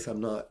a place I'm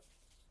not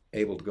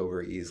able to go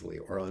very easily,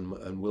 or I'm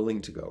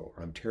unwilling to go,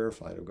 or I'm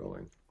terrified of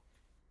going.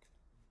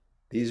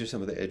 These are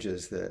some of the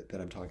edges that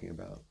I'm talking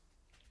about.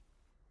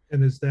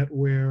 And is that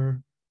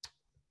where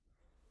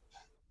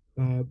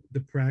the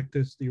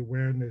practice, the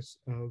awareness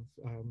of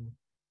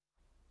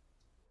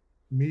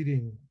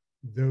meeting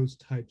those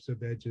types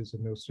of edges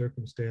and those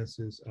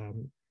circumstances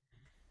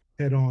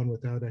head on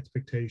without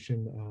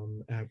expectation,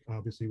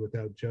 obviously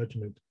without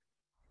judgment,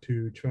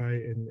 to try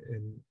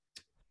and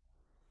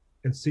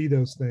see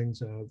those things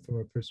from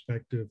a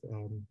perspective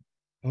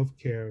of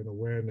care and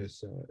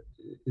awareness,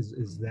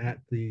 is that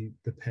the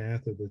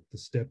path or the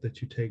step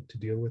that you take to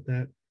deal with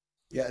that?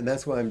 Yeah, and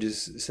that's why I'm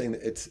just saying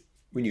that it's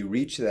when you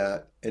reach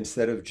that,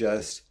 instead of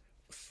just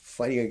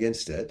fighting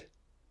against it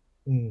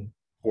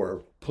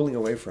or pulling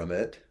away from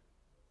it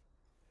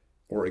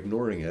or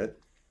ignoring it,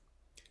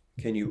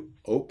 can you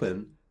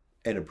open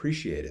and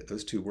appreciate it?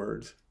 Those two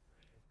words.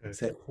 Okay.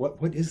 Say,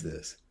 what is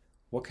this?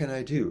 What can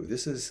I do?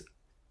 This is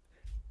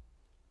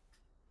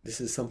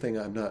something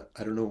I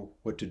don't know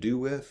what to do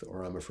with,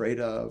 or I'm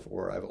afraid of,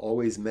 or I've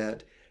always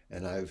met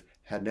and I've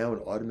had now an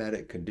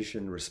automatic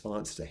conditioned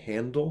response to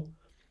handle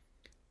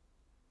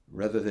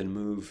rather than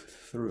move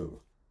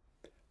through.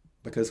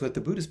 Because what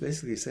the Buddha is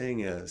basically saying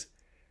is,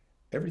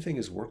 everything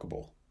is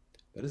workable.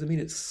 That doesn't mean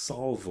it's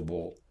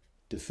solvable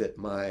to fit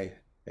my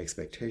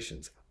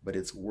expectations, but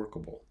it's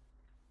workable.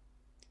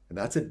 And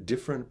that's a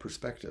different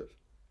perspective.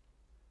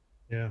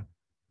 Yeah.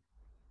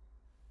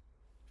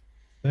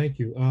 Thank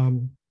you.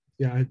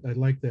 Yeah, I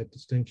like that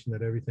distinction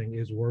that everything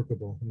is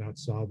workable, not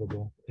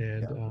solvable.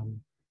 And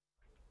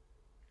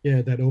Yeah.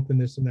 yeah, that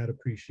openness and that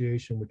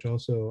appreciation, which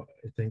also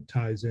I think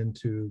ties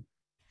into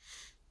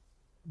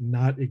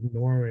not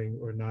ignoring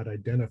or not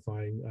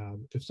identifying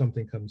if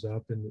something comes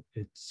up and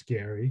it's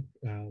scary.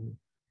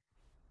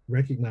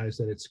 Recognize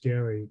that it's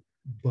scary,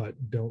 but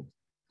don't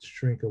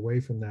shrink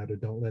away from that, or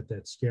don't let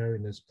that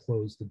scariness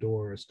close the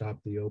door or stop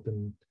the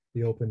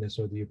openness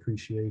or the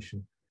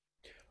appreciation.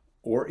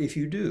 Or if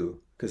you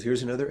do, because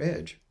here's another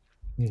edge.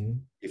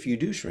 Mhm. If you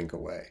do shrink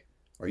away,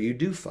 or you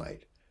do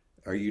fight,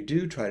 or you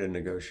do try to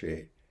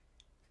negotiate,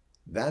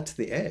 that's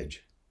the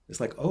edge. It's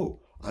like,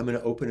 oh, I'm going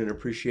to open and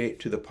appreciate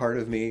to the part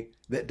of me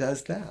that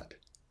does that.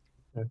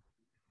 Okay.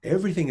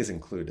 Everything is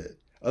included.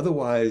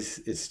 Otherwise,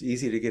 it's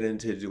easy to get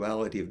into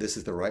duality of this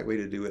is the right way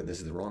to do it and this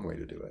is the wrong way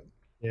to do it.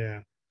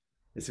 Yeah,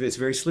 It's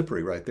very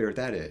slippery right there at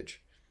that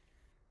edge.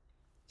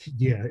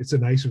 yeah, it's a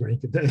nice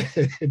rank at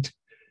that.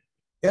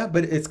 Yeah,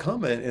 but it's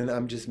common, and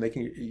I'm just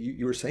making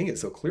you were saying it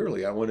so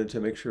clearly. I wanted to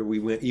make sure we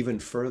went even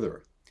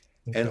further.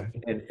 Okay.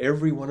 And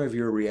every one of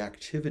your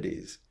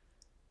reactivities,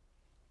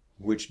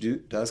 which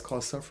does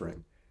cause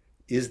suffering,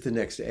 is the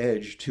next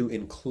edge to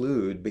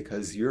include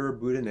because your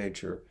Buddha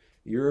nature,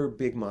 your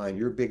big mind,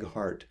 your big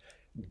heart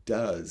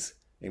does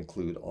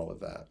include all of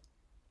that.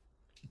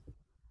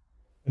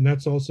 And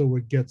that's also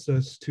what gets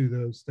us to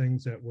those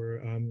things that were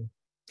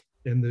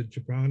in the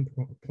Gibran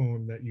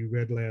poem that you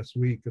read last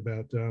week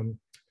about,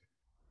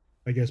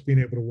 I guess, being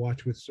able to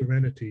watch with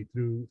serenity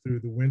through the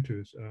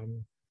winters of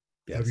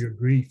Yes. your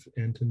grief,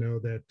 and to know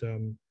that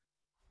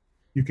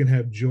you can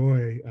have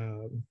joy,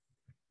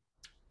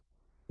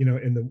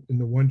 in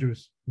the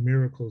wondrous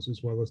miracles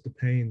as well as the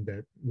pain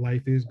that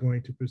life is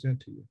going to present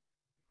to you.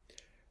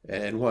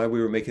 And why we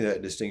were making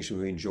that distinction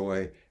between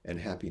joy and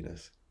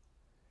happiness.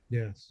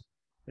 Yes.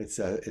 It's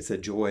a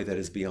joy that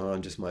is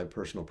beyond just my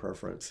personal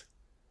preference.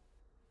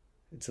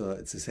 It's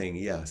a saying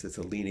yes, it's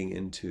a leaning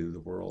into the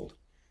world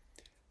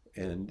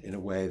and in a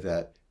way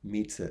that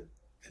meets it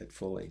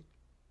fully.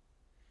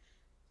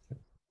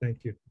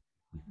 Thank you.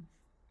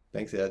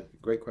 Thanks, Ed.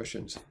 Great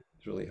questions.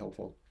 It's really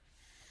helpful.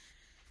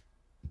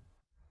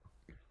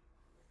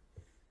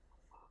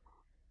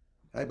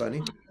 Hi,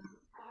 Bunny.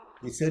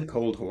 You said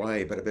cold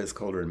Hawaii, but I bet it's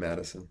colder in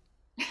Madison.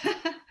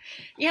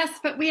 Yes,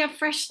 but we have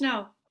fresh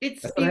snow.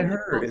 It's That's what I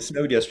beautiful. heard. It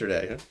snowed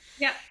yesterday. Huh?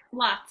 Yep,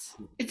 lots.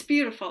 It's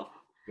beautiful.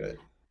 Good.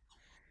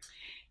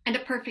 And a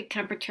perfect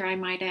temperature, I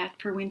might add,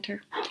 for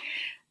winter.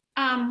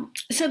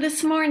 So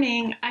this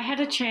morning, I had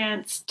a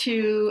chance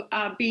to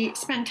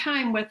spend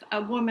time with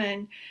a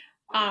woman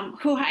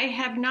who I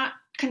have not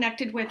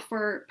connected with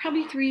for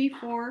probably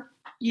 3-4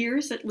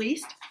 years at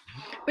least.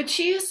 But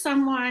she is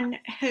someone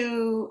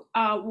who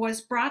was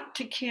brought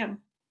to Kim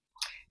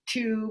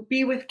to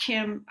be with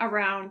Kim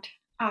around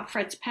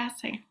Fred's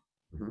passing.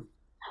 Mm-hmm.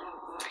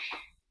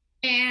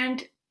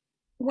 And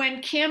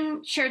when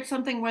Kim shared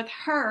something with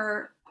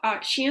her,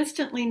 she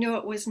instantly knew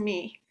it was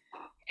me.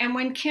 And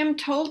when Kim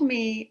told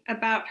me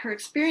about her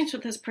experience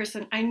with this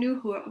person, I knew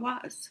who it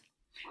was.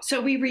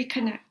 So we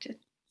reconnected.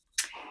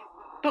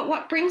 But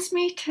what brings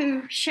me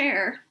to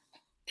share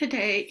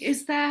today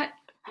is that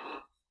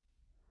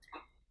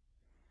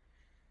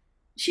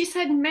she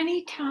said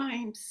many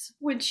times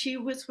when she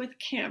was with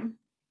Kim,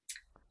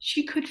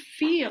 she could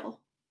feel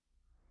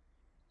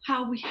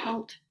how we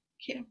held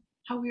Kim,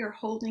 how we are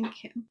holding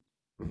Kim.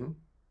 Mm-hmm.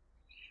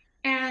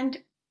 And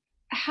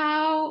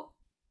how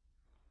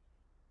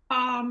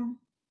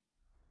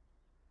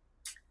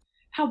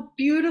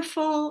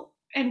beautiful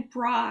and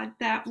broad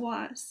that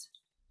was.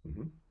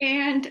 Mm-hmm.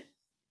 And,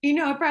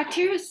 it brought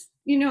tears.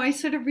 I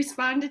sort of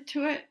responded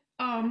to it.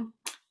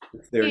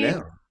 It's there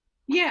now.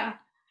 Yeah.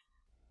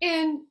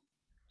 And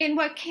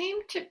what came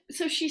to,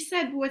 so she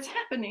said, what's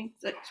happening?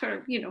 Like sort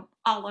of,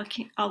 a la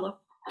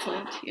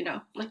Flint,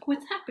 like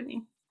what's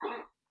happening?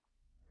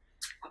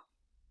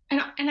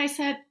 And I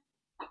said,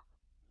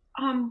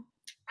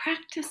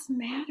 practice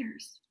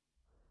matters.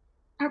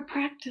 Our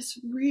practice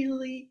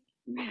really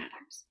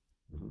matters.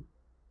 Mm-hmm.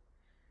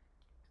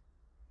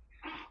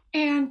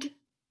 And,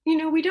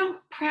 we don't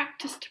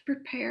practice to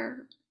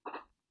prepare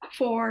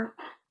for,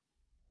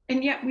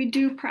 and yet we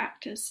do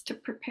practice to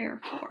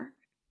prepare for,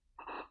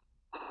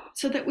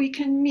 so that we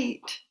can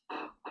meet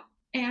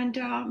and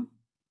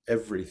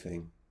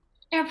Everything.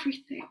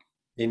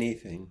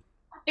 Anything.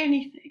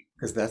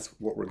 Because that's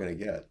what we're going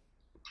to get.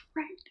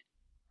 Right.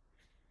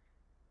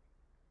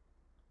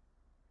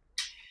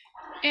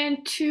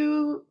 And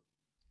to,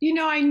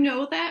 I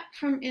know that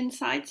from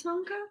inside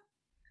Sangha,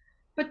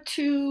 but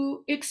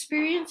to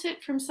experience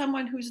it from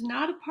someone who's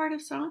not a part of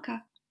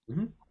Sangha,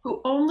 mm-hmm.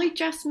 who only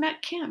just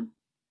met Kim,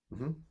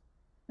 mm-hmm.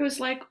 it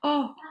was like,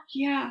 oh,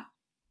 yeah.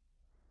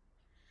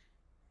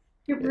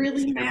 It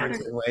really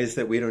matters. In ways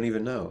that we don't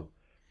even know.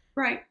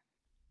 Right.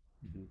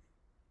 Mm-hmm.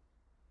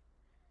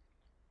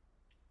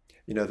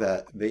 You know,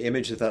 that the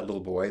image of that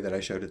little boy that I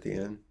showed at the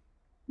end,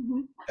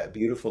 Hmm. that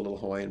beautiful little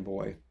Hawaiian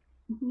boy.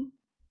 Hmm.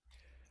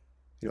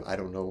 You know, I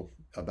don't know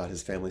about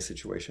his family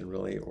situation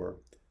really, or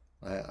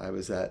I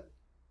was at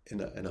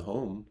in a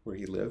home where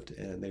he lived,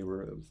 and they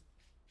were of,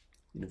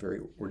 you know, very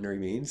ordinary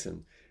means,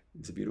 and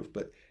it's a beautiful.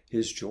 But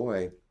his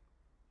joy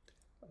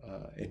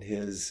and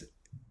his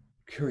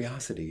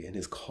curiosity and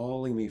his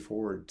calling me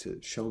forward to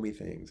show me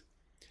things.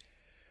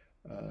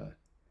 Uh,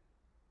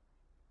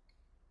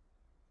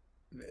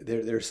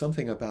 there's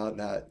something about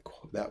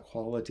that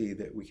quality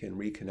that we can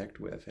reconnect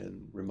with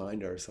and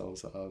remind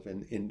ourselves of,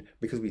 and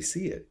because we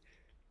see it.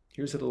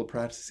 Here's a little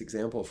practice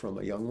example from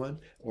a young one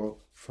or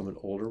from an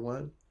older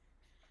one.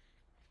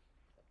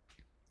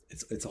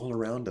 It's all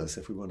around us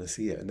if we want to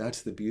see it, and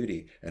that's the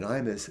beauty. And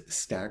I'm as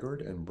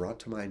staggered and brought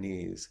to my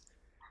knees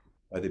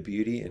by the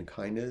beauty and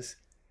kindness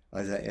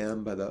as I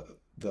am by the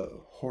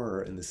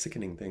horror and the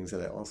sickening things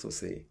that I also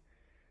see.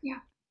 Yeah.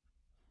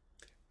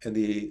 And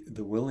the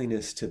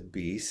willingness to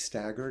be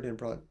staggered and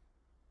brought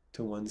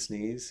to one's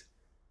knees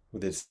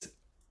with its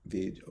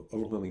the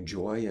overwhelming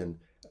joy and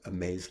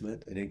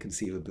amazement and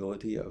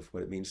inconceivability of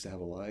what it means to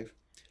have a life,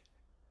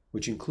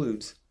 which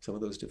includes some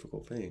of those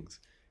difficult things,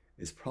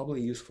 is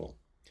probably useful.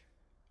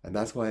 And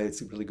that's why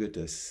it's really good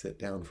to sit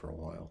down for a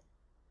while.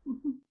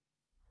 Hmm.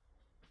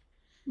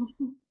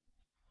 Hmm.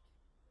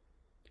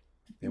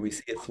 And we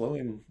see it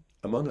flowing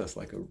among us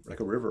like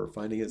a river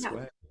finding its Yeah.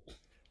 way.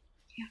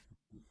 Yeah.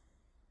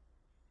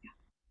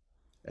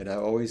 And I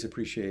always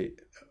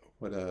appreciate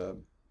what a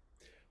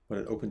what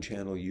an open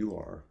channel you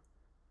are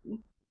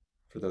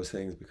for those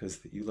things because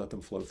you let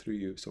them flow through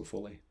you so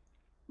fully.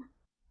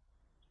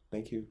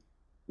 Thank you.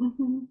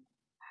 Hmm.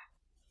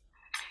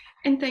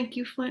 And thank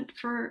you, Flint,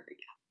 for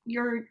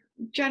your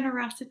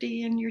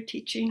generosity and your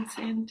teachings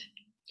and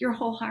your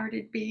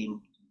wholehearted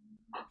being.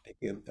 Thank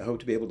you. I hope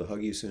to be able to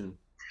hug you soon.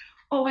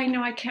 Oh, I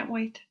know. I can't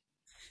wait.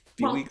 A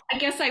few Well, weeks, I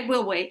guess I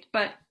will wait,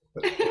 but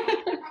but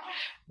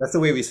that's the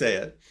way we say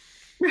it.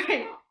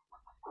 right.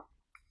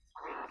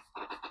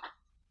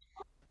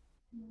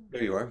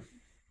 There you are.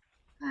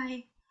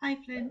 Hi,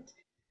 Flint.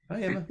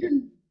 Hi, Emma.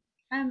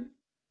 um,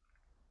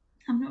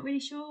 I'm not really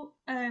sure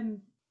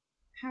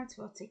how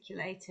to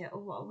articulate it or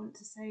what I want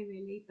to say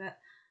really, but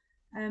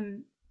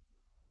um,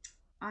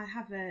 I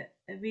have a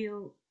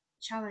real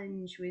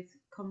challenge with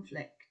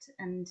conflict,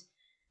 and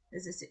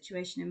there's a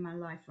situation in my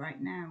life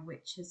right now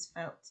which has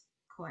felt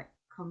quite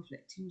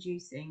conflict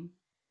inducing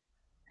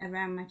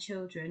around my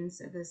children.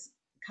 So there's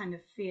kind of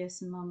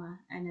fierce mama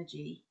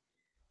energy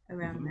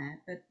around Hmm.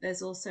 there, but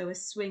there's also a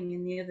swing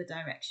in the other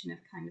direction of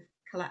kind of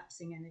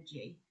collapsing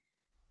energy.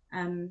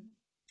 Um,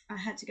 I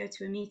had to go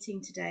to a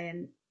meeting today,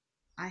 and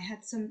I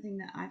had something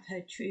that I've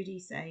heard Trudy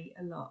say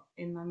a lot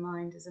in my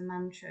mind as a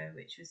mantra,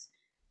 which was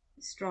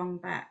strong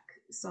back,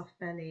 soft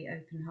belly,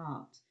 open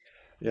heart.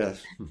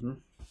 Yes. Hmm.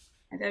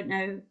 I don't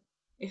know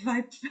if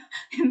I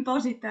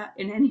embodied that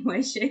in any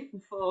way, shape,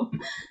 or form,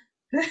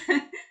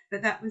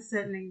 but that was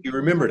certainly You my,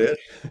 remembered it.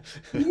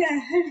 yeah,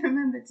 I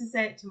remembered to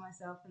say it to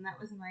myself, and that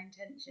was my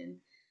intention.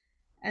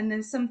 And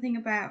there's something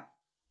about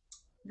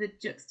the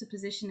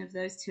juxtaposition of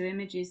those two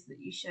images that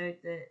you showed,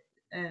 the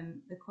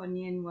Kuan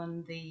Yin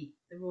one, the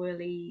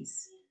royal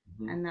ease,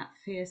 Mhm. and that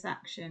fierce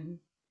action,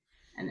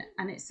 and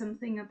it's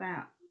something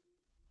about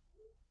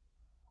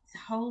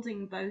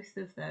holding both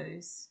of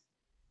those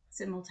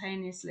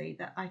simultaneously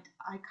that I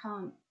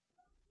can't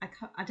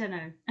I don't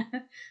know.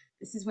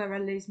 This is where I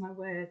lose my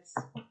words.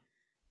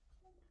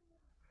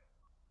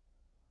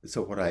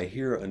 So what I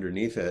hear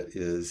underneath it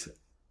is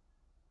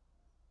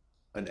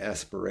an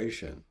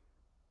aspiration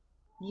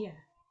Yeah,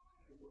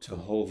 to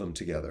hold them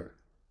together.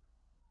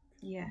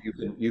 yeah.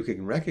 You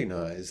can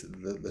recognize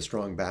the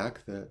strong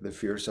back, the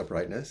fierce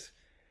uprightness,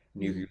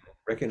 and you Mm-hmm. can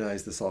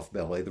recognize the soft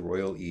belly, the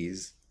royal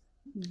ease.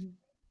 Mm-hmm.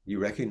 You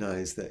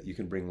recognize that you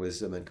can bring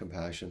wisdom and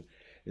compassion.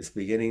 It's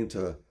beginning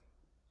to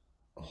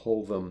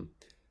hold them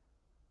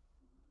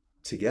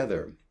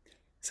together.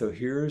 So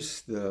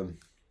here's the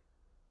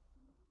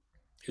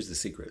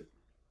secret.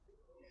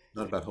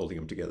 Not about holding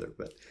them together,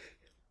 but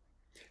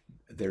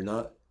they're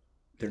not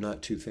they're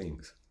not two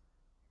things.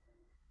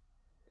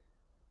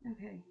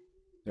 Okay.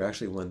 They're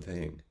actually one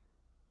thing,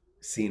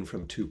 seen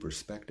from two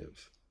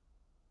perspectives.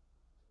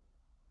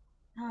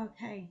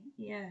 Okay.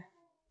 Yeah.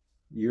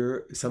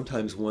 You're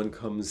sometimes one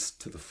comes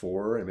to the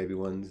fore, and maybe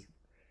one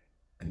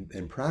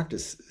and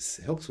practice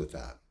helps with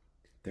that.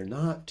 They're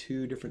not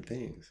two different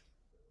things,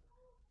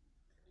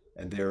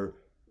 and they're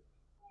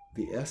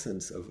the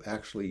essence of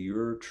actually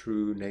your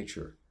true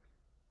nature.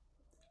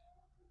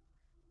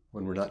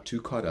 When we're not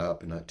too caught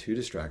up and not too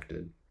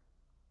distracted.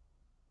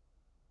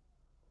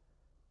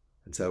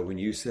 And so when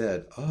you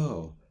said,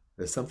 "Oh,"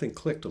 there's something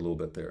clicked a little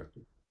bit there.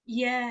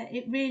 Yeah,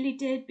 it really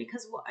did,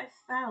 because what I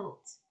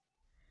felt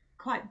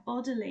quite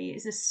bodily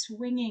is a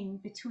swinging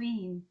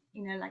between,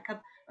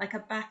 like a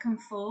back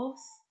and forth.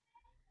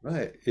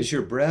 Right. Is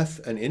your breath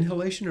an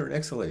inhalation or an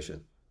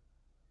exhalation?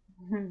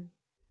 Mhm.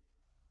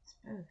 It's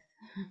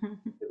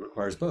both. It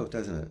requires both,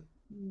 doesn't it?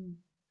 Mm,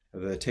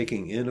 The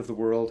taking in of the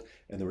world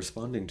and the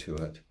responding to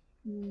it.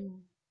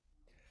 mm,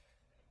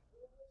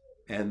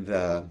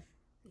 And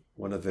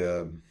one of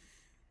the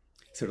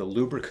sort of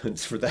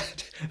lubricants for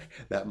that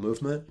that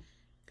movement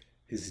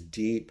is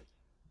deep,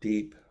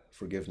 deep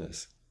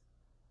forgiveness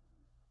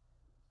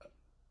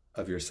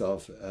of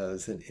yourself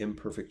as an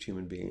imperfect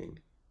human being.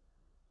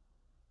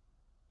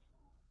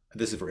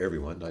 This is for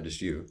everyone, not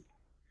just you.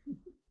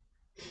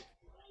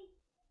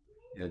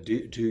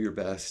 Do your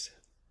best.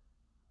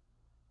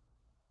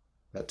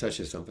 That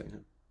touches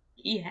something.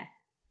 Yeah,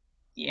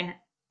 yeah,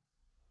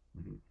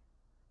 Mhm.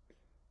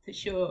 for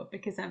sure.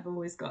 Because I've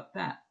always got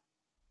that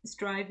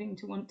striving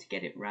to want to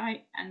get it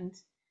right and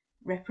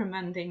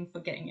reprimanding for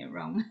getting it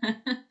wrong.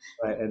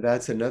 Right, and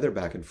that's another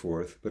back and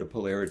forth, but a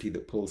polarity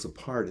that pulls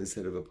apart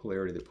instead of a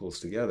polarity that pulls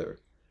together.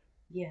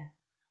 Yeah,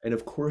 And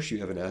of course, you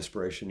have an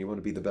aspiration. You want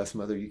to be the best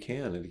mother you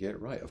can and to get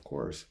it right, of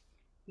course.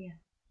 yeah,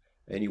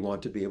 And you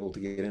want to be able to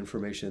get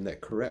information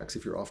that corrects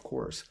if you're off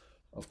course.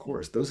 Of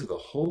course, those are the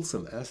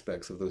wholesome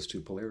aspects of those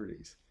two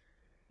polarities.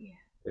 yeah,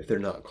 If they're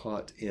not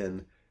caught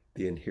in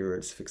the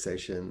adherence,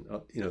 fixation,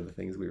 the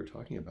things we were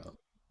talking about.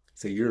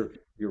 So you're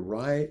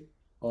right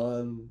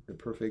on the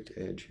perfect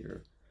edge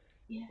here.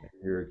 yeah,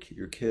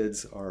 Your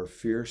kids are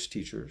fierce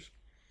teachers,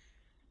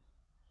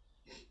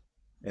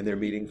 and they're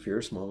meeting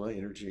fierce mama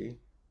energy,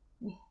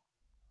 yeah.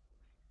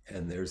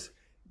 and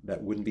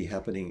that wouldn't be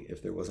happening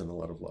if there wasn't a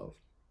lot of love.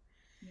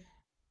 Yeah.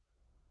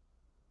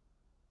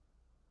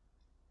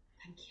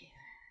 Thank you.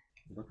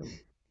 You're welcome.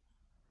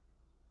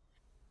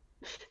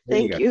 There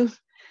you Thank go. you.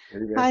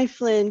 There you go. Hi,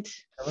 Flint.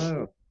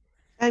 Hello.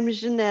 I'm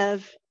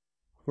Genevieve,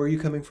 Where are you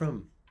coming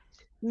from?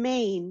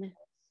 Maine,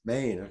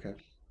 Maine. Okay.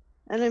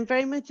 and I'm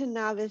very much a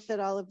novice at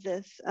all of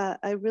this.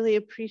 I really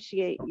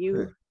appreciate Oh, you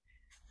good.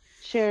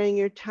 sharing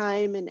your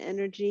time and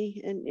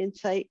energy and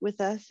insight with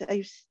us.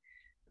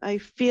 I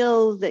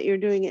feel that you're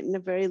doing it in a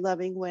very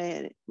loving way,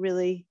 and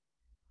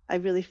I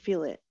really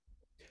feel it.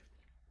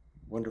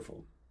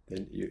 Wonderful.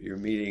 Then you're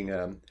meeting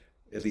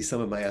at least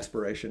some of my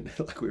aspiration,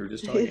 like we were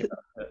just talking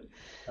about.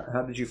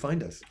 How did you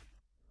find us?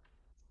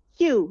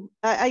 Q,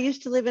 I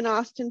used to live in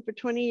Austin for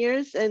 20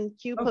 years, and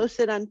Q Oh.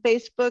 posted on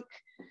Facebook,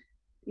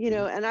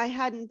 Mhm. and I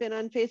hadn't been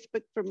on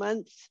Facebook for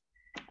months.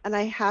 And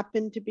I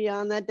happened to be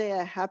on that day.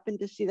 I happened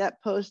to see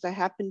that post. I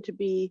happened to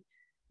be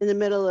in the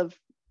middle of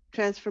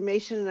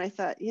transformation. And I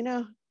thought,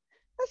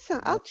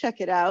 I'll check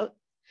it out.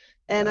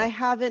 And Yeah. I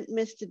haven't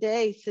missed a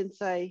day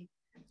since I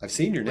I've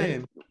seen your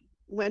name.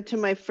 went to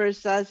my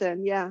first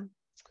Zazen. Yeah.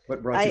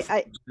 What brought you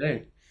I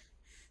today?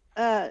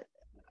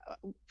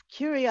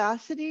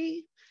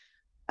 Curiosity.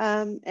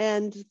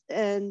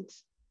 And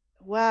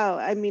wow,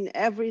 I mean,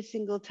 every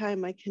single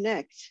time I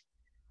connect,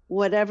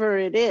 whatever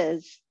it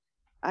is,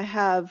 I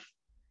have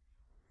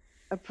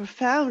a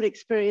profound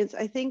experience,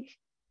 I think,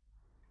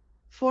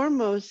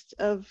 foremost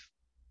of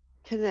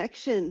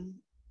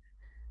connection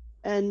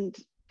and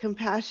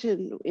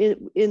compassion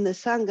in the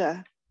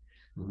Sangha.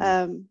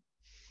 Mhm.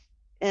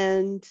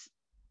 And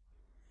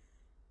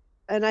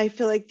I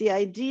feel like the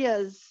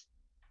ideas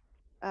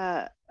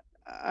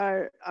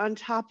are on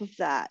top of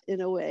that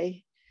in a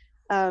way.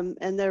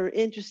 And they're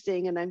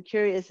interesting, and I'm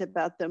curious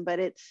about them, but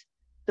it's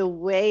the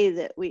way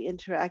that we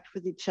interact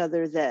with each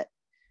other that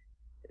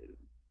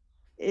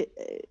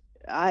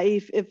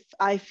if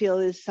I feel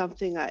is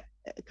something a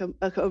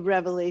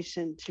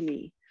revelation to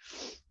me.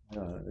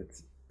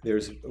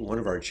 There's one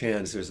of our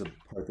chants, there's a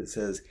part that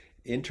says,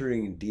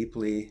 entering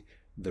deeply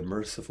the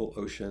merciful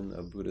ocean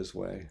of Buddha's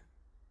way.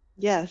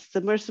 Yes, the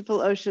merciful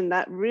ocean,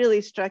 that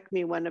really struck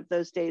me one of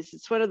those days.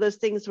 It's one of those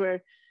things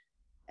where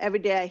every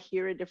day I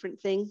hear a different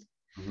thing.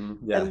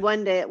 Yeah. And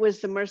one day it was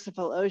the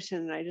merciful ocean.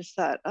 And I just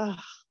thought, oh,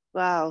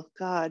 wow,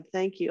 God,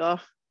 thank you. Oh,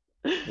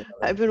 Yeah.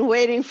 I've been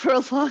waiting for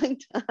a long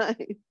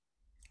time.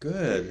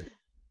 Good.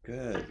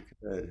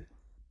 I'm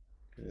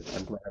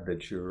glad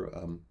that you're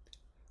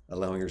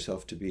allowing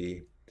yourself to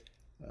be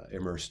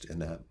immersed in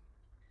that.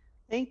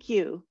 Thank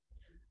you.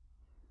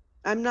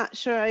 I'm not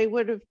sure I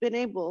would have been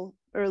able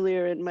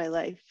earlier in my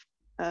life.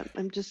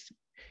 I'm just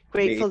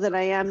grateful that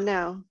I am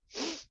now.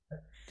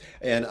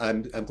 And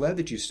I'm glad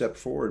that you stepped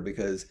forward,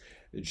 because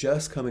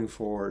just coming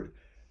forward,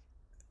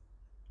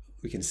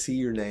 we can see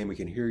your name, we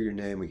can hear your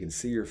name, we can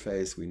see your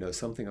face, we know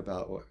something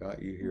about what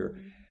got you here.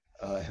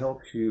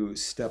 Helps you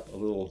step a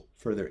little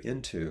further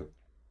into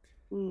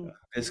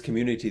this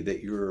community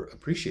that you're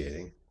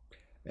appreciating,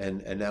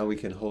 and now we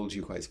can hold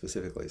you quite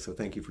specifically. So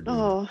thank you for doing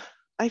that.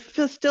 I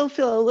still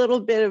feel a little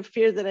bit of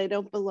fear that I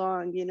don't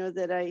belong.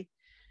 That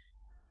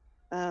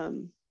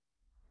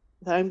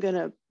that I'm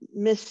gonna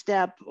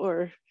misstep,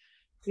 or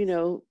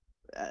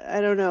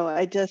I don't know.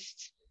 I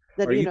just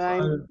that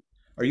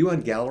Are you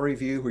on gallery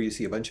view where you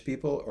see a bunch of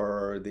people,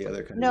 or the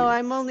other kind of No, view?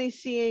 I'm only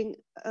seeing.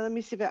 Let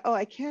me see if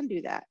I can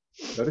do that.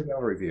 Go to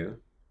gallery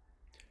view.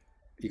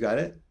 You got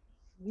it?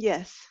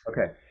 Yes.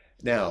 Okay.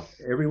 Now,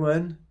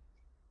 everyone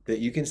that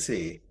you can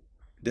see,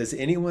 does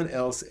anyone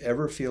else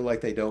ever feel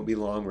like they don't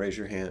belong? Raise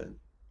your hand.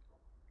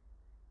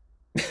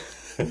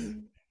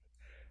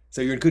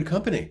 So you're in good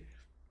company.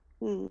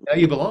 Now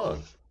you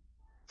belong.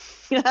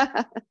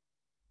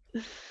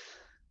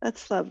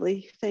 That's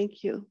lovely.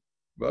 Thank you.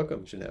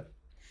 Welcome, Jeanette.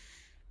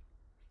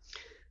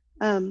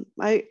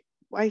 I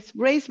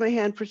raised my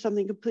hand for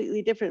something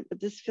completely different, but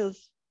this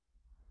feels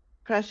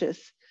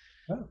precious.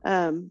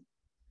 Oh.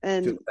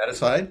 And Feel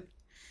satisfied?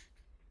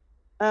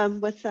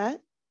 what's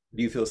that?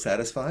 Do you feel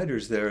satisfied, or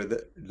is there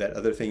that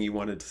other thing you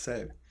wanted to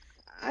say?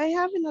 I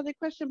have another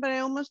question, but I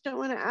almost don't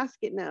want to ask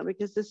it now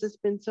because this has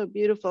been so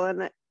beautiful,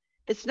 and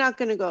it's not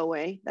going to go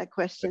away, that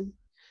question.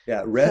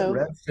 Yeah, So,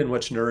 rest and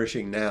what's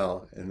nourishing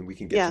now, and we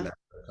can get to yeah, that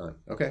another time.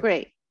 Okay.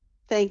 great.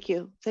 Thank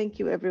you. Thank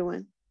you,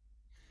 everyone.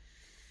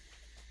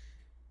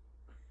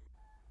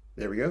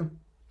 There we go.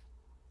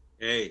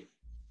 Hey,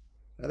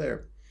 Hi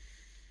there.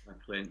 hi,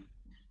 Clint.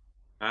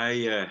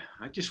 I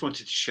just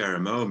wanted to share a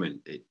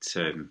moment. It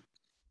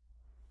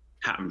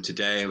happened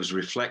today. I was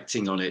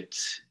reflecting on it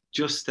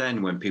just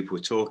then when people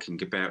were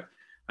talking about.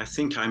 I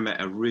think I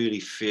met a really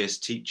fierce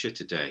teacher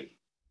today,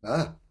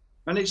 Ah,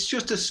 and it's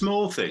just a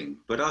small thing,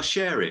 but I'll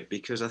share it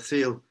because I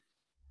feel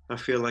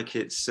like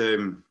it's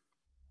an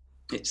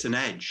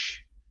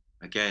edge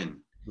again.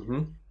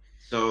 mm-hmm.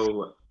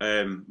 So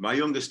my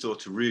youngest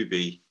daughter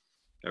Ruby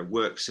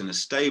works in a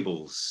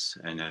stables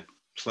in a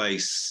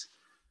place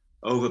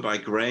over by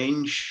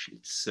Grange.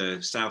 It's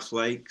South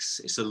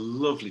Lakes. It's a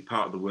lovely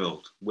part of the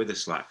world,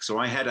 Witherslack. So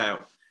I head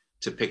out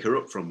to pick her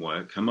up from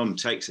work. Her mum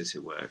takes her to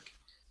work.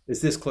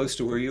 Is this close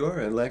to where you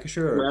are in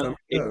Lancashire or Well,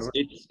 Cumbria?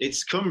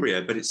 it's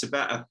Cumbria, but it's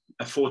about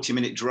a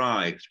 40-minute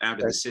drive out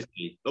of the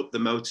city, up the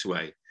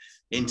motorway,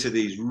 into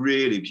these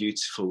really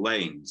beautiful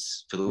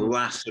lanes for the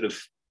last sort of,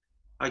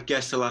 I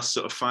guess, the last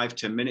sort of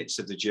 5-10 minutes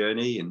of the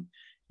journey. And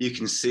you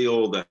can see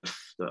all the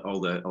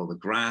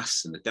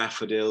grass and the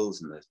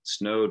daffodils and the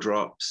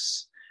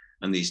snowdrops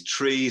and these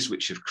trees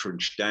which have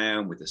crunched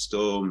down with the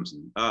storms.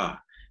 And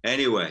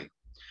anyway,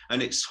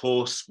 and it's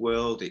horse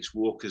world, it's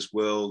walkers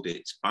world,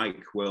 it's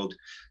bike world.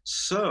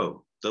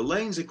 So the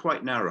lanes are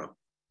quite narrow.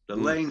 The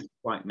lanes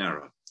are quite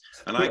narrow.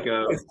 And I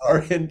go,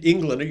 are in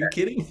England, are you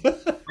kidding?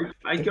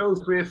 I go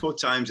 3 or 4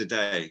 times a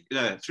day,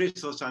 3 or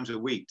 4 times a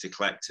week to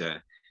collect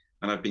her.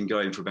 And I've been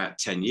going for about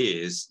 10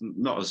 years,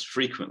 not as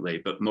frequently,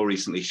 but more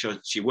recently,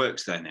 she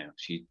works there now.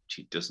 She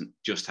doesn't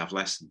just have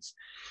lessons.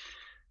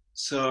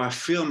 So I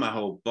feel my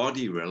whole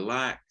body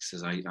relax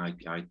as I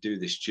do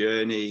this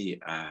journey.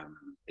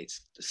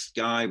 It's the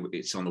sky,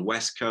 it's on the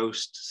west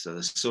coast, so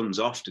the sun's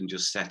often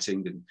just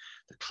setting and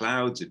the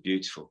clouds are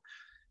beautiful.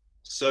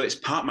 So it's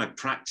part of my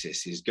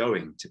practice is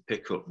going to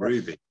pick up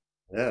Ruby.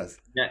 Yes.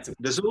 Yeah.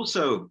 There's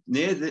also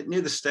near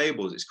the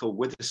stables, it's called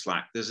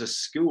Witherslack, there's a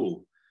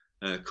school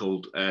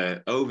called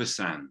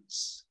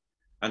Oversands.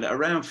 And at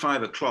around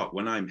 5 o'clock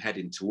when I'm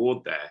heading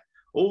toward there,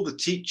 all the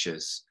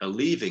teachers are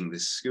leaving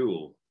this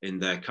school in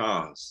their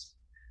cars.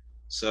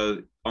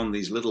 So on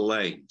these little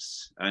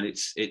lanes, and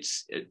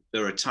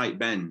there are tight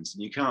bends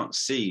and you can't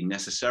see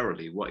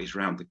necessarily what is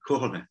around the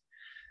corner.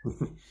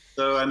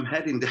 So I'm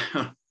heading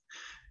down,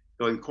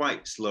 going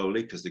quite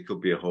slowly because there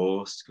could be a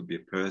horse, could be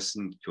a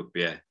person, could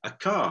be a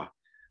car.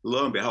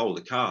 Lo and behold,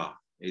 a car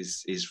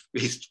is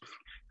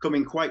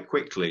coming quite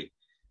quickly.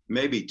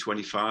 Maybe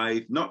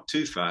 25, not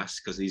too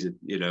fast because these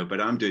are, but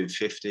I'm doing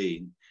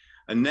 15.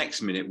 And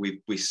next minute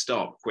we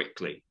stop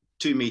quickly,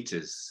 2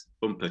 meters,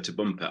 bumper to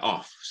bumper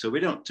off. So we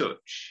don't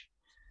touch.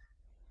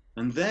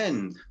 And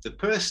then the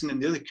person in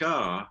the other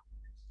car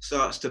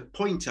starts to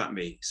point at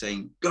me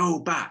saying, go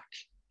back,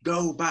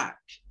 go back,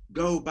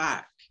 go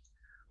back.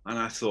 And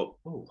I thought,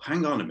 oh,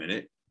 hang on a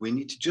minute. We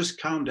need to just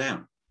calm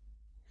down.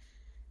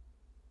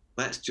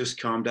 Let's just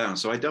calm down.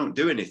 So I don't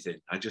do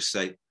anything. I just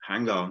say,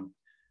 hang on.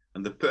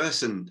 And the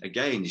person,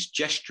 again, is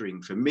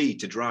gesturing for me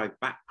to drive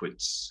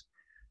backwards.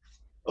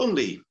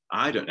 Only,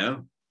 I don't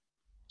know,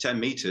 10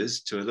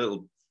 meters to a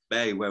little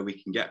bay where we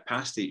can get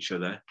past each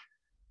other.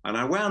 And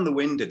I wound the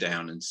window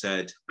down and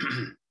said,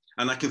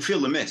 and I can feel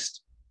the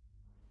mist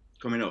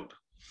coming up.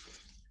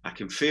 I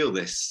can feel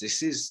this.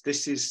 This is,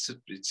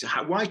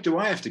 why do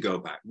I have to go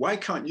back? Why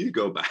can't you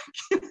go back?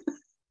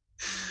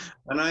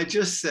 And I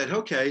just said,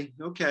 okay.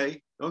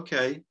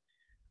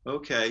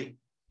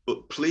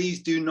 But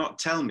please do not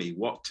tell me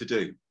what to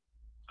do.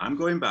 I'm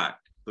going back,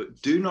 but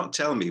do not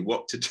tell me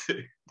what to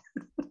do.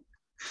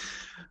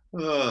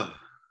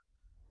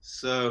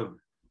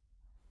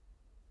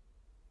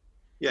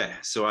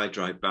 So I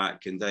drive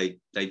back and they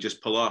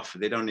just pull off.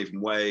 They don't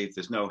even wave.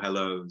 There's no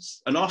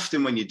hellos. And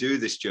often when you do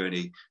this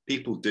journey,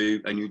 people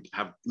do, and you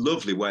have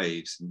lovely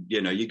waves. And,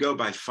 you go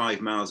by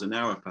 5 miles an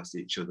hour past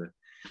each other.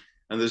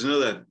 And there's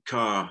another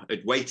car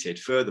had waited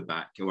further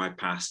back who I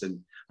passed, and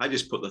I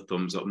just put the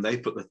thumbs up and they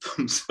put the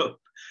thumbs up.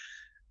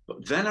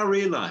 But then I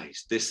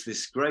realized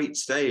this great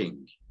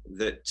saying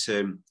that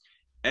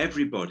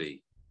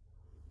everybody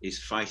is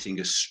fighting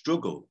a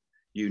struggle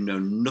you know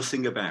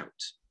nothing about.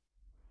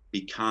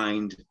 Be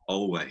kind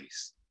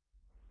always.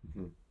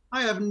 Mm-hmm.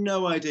 I have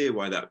no idea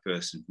why that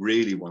person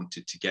really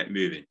wanted to get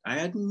moving. I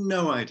had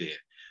no idea.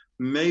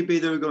 Maybe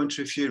they were going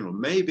to a funeral.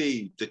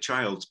 Maybe the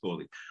child's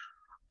poorly.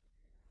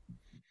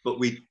 But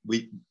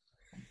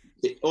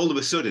all of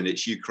a sudden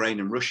it's Ukraine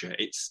and Russia.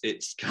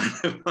 It's kind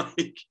of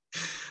like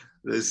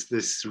there's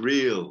this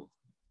real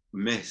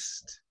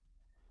mist.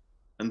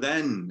 And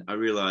then I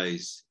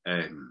realized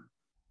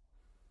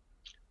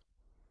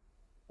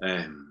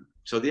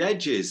So the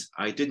edges,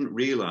 I didn't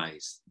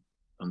realize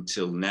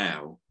until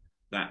now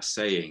that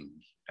saying,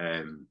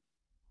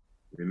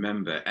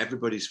 remember,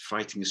 everybody's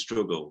fighting a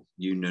struggle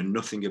you know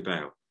nothing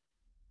about.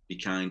 Be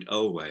kind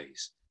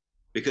always.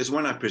 Because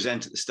when I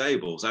present at the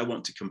stables, I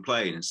want to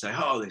complain and say,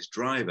 oh, this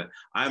driver,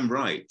 I'm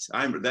right.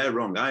 They're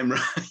wrong. I'm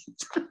right.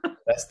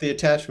 That's the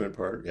attachment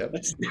part. Yep.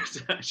 That's the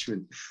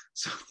attachment.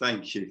 So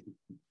thank you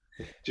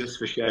just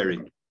for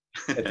sharing.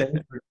 And thank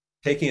you for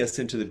taking us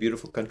into the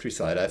beautiful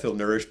countryside. I feel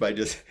nourished by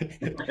just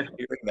hearing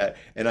that.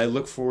 And I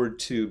look forward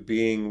to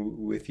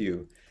being with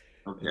you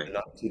in the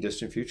not too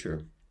distant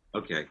future.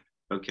 Okay.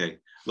 Okay.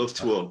 Love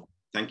to all.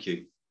 Thank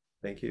you.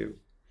 Thank you.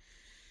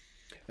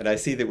 And I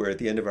see that we're at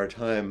the end of our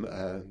time.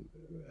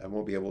 I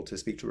won't be able to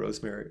speak to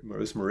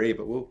Rosemarie,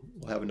 but we'll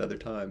have another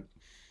time.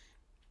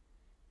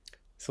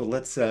 So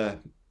let's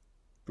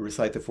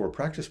recite the 4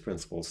 practice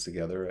principles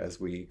together as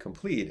we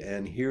complete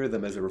and hear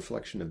them as a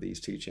reflection of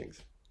these teachings.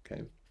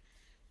 Okay.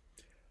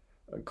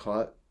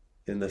 Caught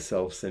in the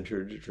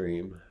self-centered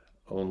dream,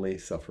 only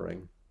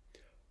suffering,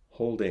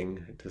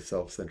 holding to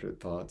self-centered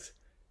thoughts,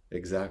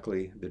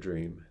 exactly the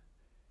dream.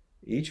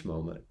 Each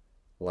moment,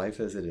 life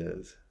as it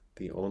is,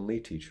 the only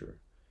teacher,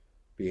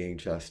 being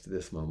just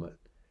this moment,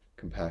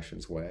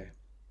 compassion's way.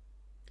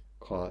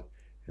 Caught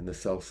in the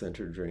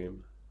self-centered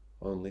dream,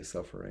 only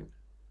suffering,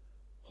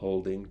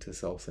 holding to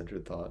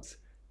self-centered thoughts,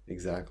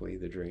 exactly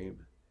the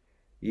dream.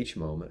 Each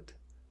moment,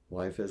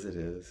 life as it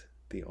is,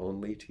 the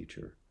only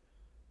teacher,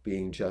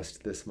 being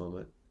just this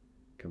moment,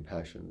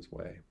 compassion's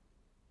way.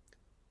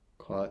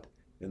 Caught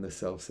in the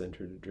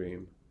self-centered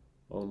dream,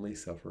 only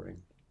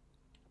suffering,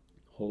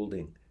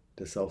 holding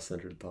to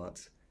self-centered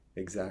thoughts,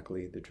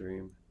 exactly the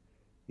dream.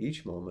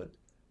 Each moment,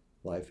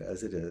 life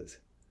as it is,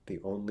 the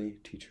only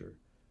teacher,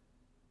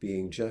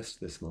 being just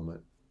this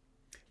moment,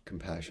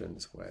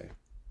 compassion's way.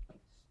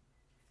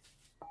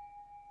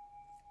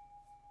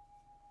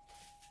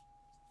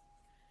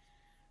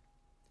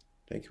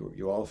 Thank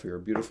you all for your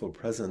beautiful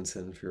presence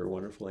and for your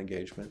wonderful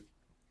engagement.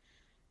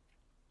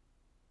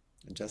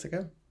 And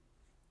Jessica?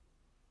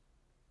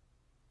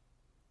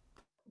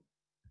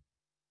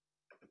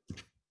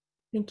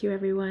 Thank you,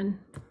 everyone.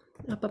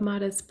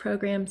 Appamada's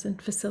programs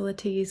and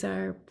facilities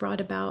are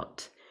brought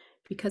about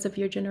because of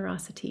your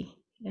generosity,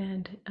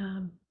 and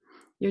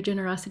your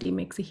generosity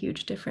makes a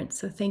huge difference.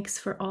 So thanks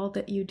for all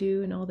that you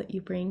do and all that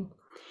you bring.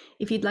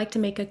 If you'd like to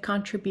make a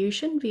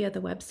contribution via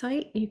the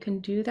website, you can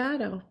do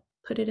that. I'll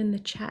put it in the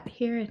chat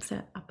here. It's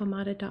at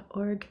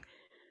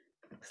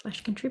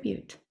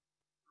appamada.org/contribute.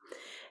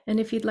 And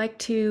if you'd like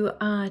to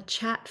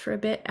chat for a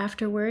bit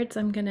afterwards,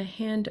 I'm going to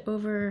hand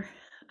over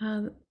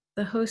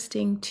the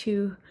hosting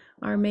to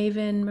our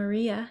Maven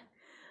Maria,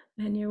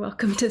 and you're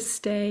welcome to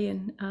stay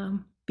and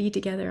be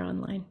together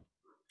online.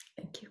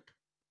 Thank you.